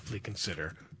you to definitely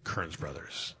consider Kearns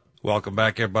Brothers. Welcome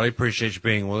back, everybody. Appreciate you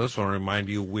being with us. I want to remind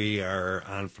you we are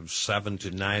on from 7 to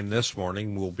 9 this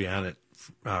morning. We'll be on at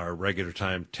our regular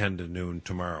time, 10 to noon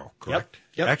tomorrow, correct?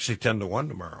 Yep. Actually, 10 to 1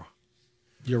 tomorrow.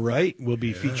 You're right. We'll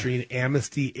be featuring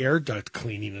Amnesty Air Duct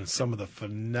Cleaning and some of the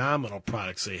phenomenal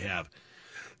products they have.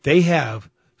 They have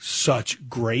such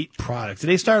great products. And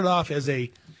they started off as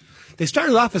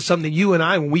something you and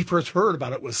I, when we first heard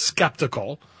about it, was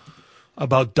skeptical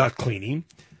about duct cleaning.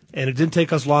 And it didn't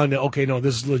take us long to,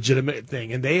 this is a legitimate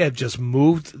thing. And they have just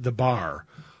moved the bar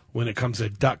when it comes to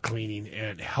duct cleaning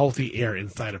and healthy air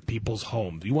inside of people's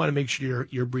homes. You want to make sure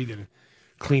you're breathing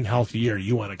clean, healthy air.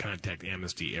 You want to contact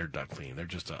Amnesty Air Duct Cleaning. They're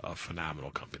just a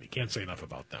phenomenal company. Can't say enough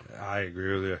about them. I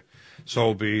agree with you. So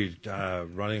we'll be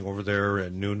running over there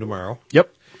at noon tomorrow.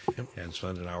 Yep. And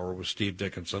spend an hour with Steve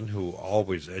Dickinson, who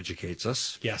always educates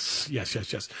us. Yes.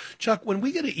 Chuck, when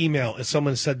we get an email and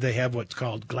someone said they have what's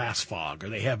called glass fog or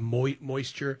they have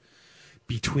moisture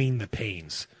between the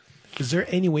panes, is there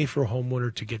any way for a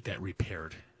homeowner to get that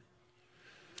repaired?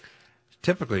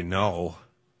 Typically, no.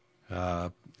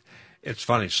 It's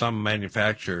funny. Some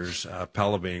manufacturers,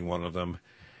 Pella being one of them,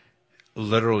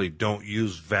 literally don't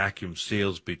use vacuum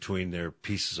seals between their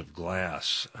pieces of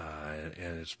glass,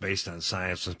 and it's based on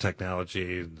science and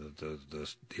technology, the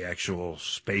actual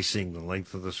spacing, the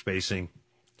length of the spacing.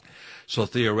 So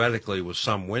theoretically, with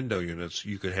some window units,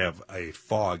 you could have a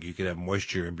fog, you could have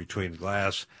moisture in between the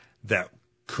glass that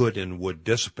could and would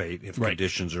dissipate if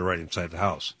conditions are right inside the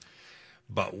house.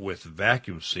 But with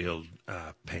vacuum sealed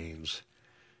panes,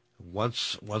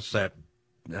 once that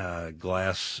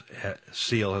glass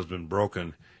seal has been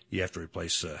broken, you have to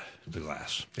replace the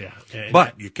glass. Yeah,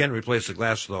 but you can replace the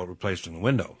glass without replacing the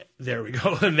window. There we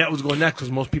go. And that was going next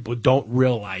because most people don't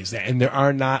realize that, and there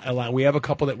are not a lot. We have a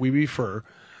couple that we refer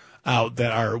out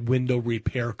that are window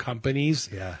repair companies.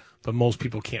 Yeah. But most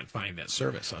people can't find that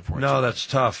service, unfortunately. No, that's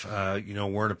tough. We're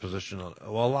in a position, a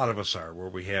lot of us are, where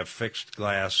we have fixed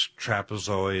glass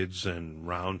trapezoids and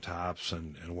round tops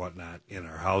and whatnot in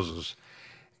our houses.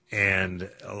 And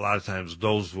a lot of times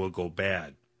those will go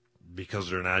bad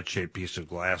because they're an odd-shaped piece of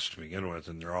glass to begin with,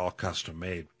 and they're all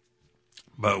custom-made.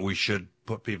 But we should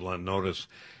put people on notice.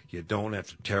 You don't have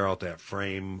to tear out that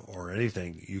frame or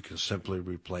anything. You can simply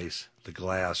replace the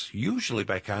glass, usually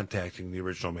by contacting the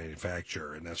original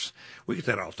manufacturer. And we get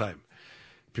that all the time.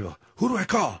 People, who do I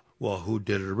call? Well, who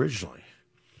did it originally?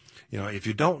 If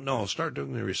you don't know, start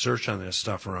doing the research on this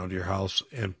stuff around your house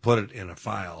and put it in a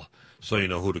file so you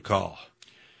know who to call.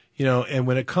 And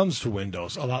when it comes to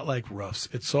windows, a lot like roofs,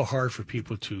 it's so hard for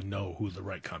people to know who the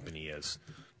right company is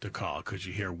to call because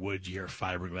you hear wood, you hear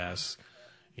fiberglass,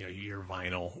 you hear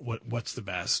vinyl. What's the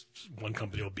best? One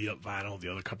company will beat up vinyl, the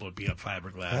other company will beat up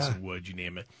fiberglass and wood, you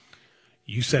name it.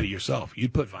 You said it yourself.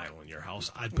 You'd put vinyl in your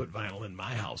house. I'd put vinyl in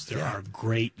my house. There are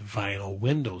great vinyl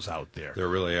windows out there. There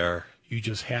really are. You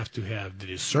just have to have the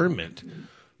discernment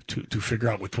to figure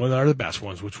out which one are the best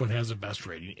ones, which one has the best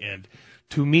rating. And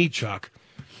to me, Chuck,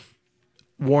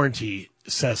 warranty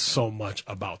says so much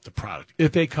about the product.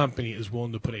 If a company is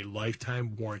willing to put a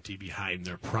lifetime warranty behind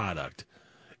their product,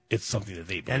 it's something that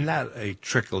they believe. And not a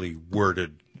trickily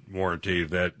worded warranty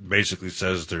that basically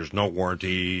says there's no warranty,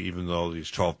 even though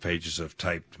these 12 pages of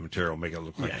typed material make it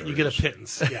look like there you get is. a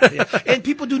pittance. Yeah. And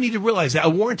people do need to realize that a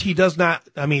warranty does not,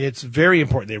 it's very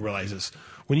important they realize this.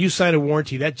 When you sign a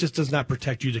warranty, that just does not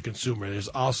protect you, the consumer. There's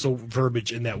also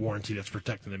verbiage in that warranty that's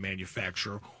protecting the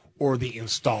manufacturer or the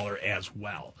installer as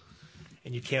well.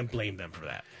 And you can't blame them for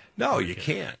that. No, you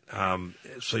can't.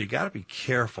 So you got to be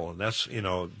careful. And that's,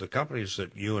 the companies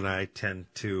that you and I tend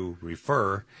to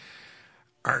refer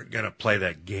aren't going to play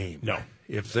that game. No.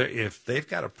 If they've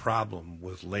got a problem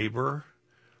with labor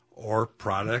or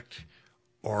product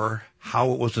or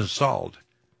how it was installed,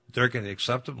 they're going to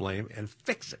accept the blame and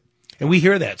fix it. And we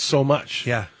hear that so much.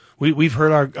 Yeah. We've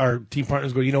heard our team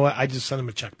partners go, you know what, I just send them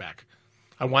a check back.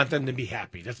 I want them to be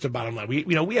happy. That's the bottom line.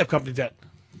 We have companies that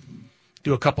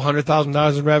do a couple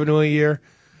 $100,000 in revenue a year,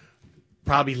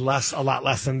 probably a lot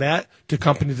less than that, to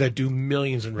companies that do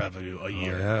millions in revenue a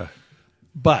year. Yeah.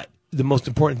 But the most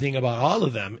important thing about all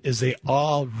of them is they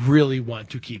all really want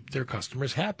to keep their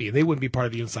customers happy. And they wouldn't be part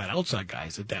of the inside-outside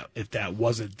guys if that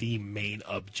wasn't the main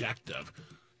objective,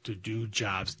 to do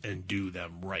jobs and do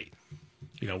them right.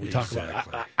 We talk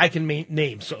about, I can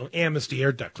name, so Amnesty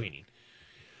Air Duct Cleaning.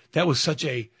 That was such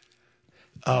a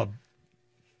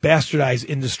bastardized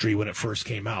industry when it first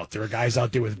came out. There were guys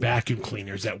out there with vacuum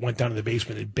cleaners that went down to the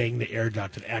basement and banged the air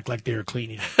duct and act like they were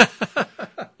cleaning it.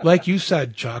 Like you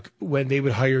said, Chuck, when they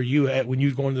would hire you when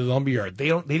you go into the lumberyard, they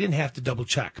didn't have to double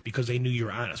check because they knew you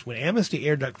were honest. When Amnesty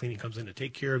Air Duct Cleaning comes in to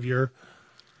take care of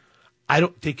I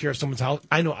don't take care of someone's house,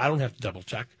 I know I don't have to double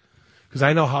check because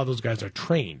I know how those guys are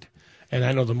trained. And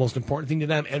I know the most important thing to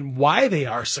them and why they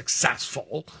are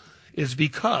successful is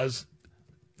because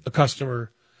a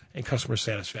customer and customer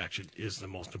satisfaction is the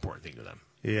most important thing to them.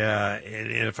 Yeah,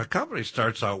 and if a company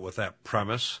starts out with that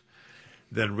premise,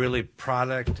 then really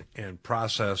product and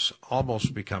process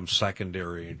almost become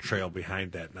secondary and trail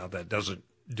behind that. Now, that doesn't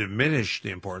diminish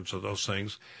the importance of those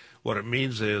things. What it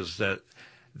means is that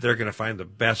they're going to find the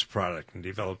best product and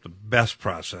develop the best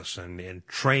process and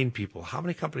train people. How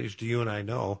many companies do you and I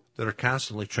know that are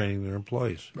constantly training their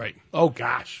employees? Right. Oh,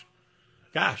 gosh.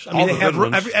 They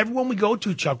have everyone we go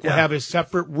to, Chuck, will have a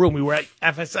separate room. We were at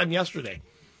FSM yesterday.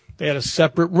 They had a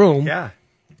separate room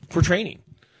for training.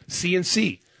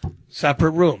 CNC,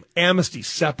 separate room. Amnesty,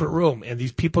 separate room. And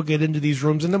these people get into these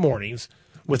rooms in the mornings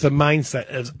with a mindset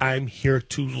as I'm here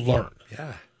to learn.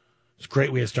 Yeah. It's a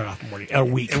great way to start off a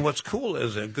week. And what's cool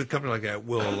is a good company like that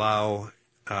will allow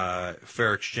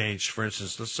fair exchange. For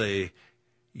instance, let's say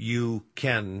you,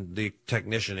 Ken, the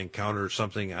technician, encountered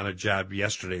something on a job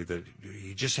yesterday that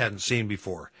he just hadn't seen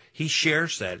before. He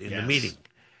shares that in the meeting.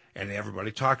 and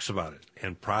everybody talks about it,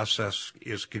 and process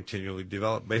is continually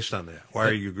developed based on that. Why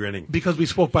are you grinning? Because we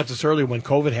spoke about this earlier when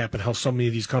COVID happened, how so many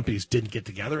of these companies didn't get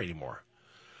together anymore.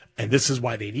 And this is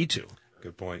why they need to.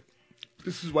 Good point.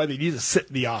 This is why they need to sit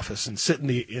in the office and sit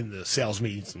in the sales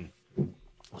meetings and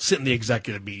sit in the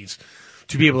executive meetings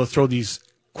to be able to throw these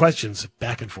questions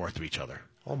back and forth to each other.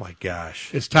 Oh, my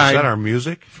gosh. It's time. Is that our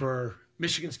music? For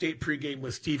Michigan State pregame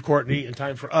with Steve Courtney, and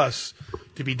time for us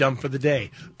to be done for the day.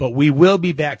 But we will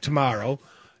be back tomorrow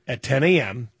at 10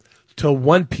 a.m. till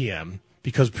 1 p.m.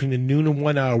 because between the noon and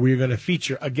 1 hour, we're going to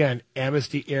feature, again,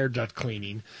 Amnesty Air Duct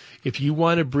Cleaning. If you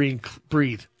want to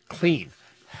breathe clean,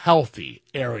 healthy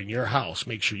air in your house,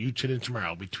 make sure you tune in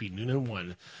tomorrow between noon and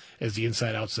 1 as the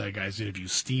Inside Outside guys interview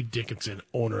Steve Dickinson,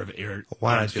 owner of Air.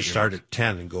 Why not just start at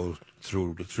 10 and go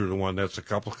through the one that's a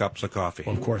couple cups of coffee?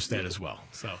 Well, of course, that as well.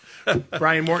 So,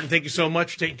 Brian Morton, thank you so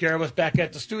much for taking care of us back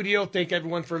at the studio. Thank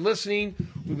everyone for listening.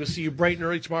 We will see you bright and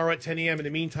early tomorrow at 10 a.m. In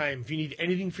the meantime, if you need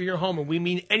anything for your home, and we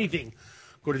mean anything,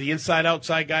 go to the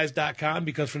InsideOutsideGuys.com,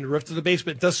 because from the roof to the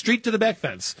basement, the street to the back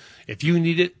fence, if you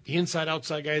need it, the Inside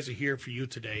Outside Guys are here for you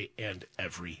today and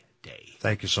every day.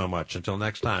 Thank you so much. Until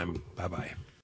next time, bye-bye.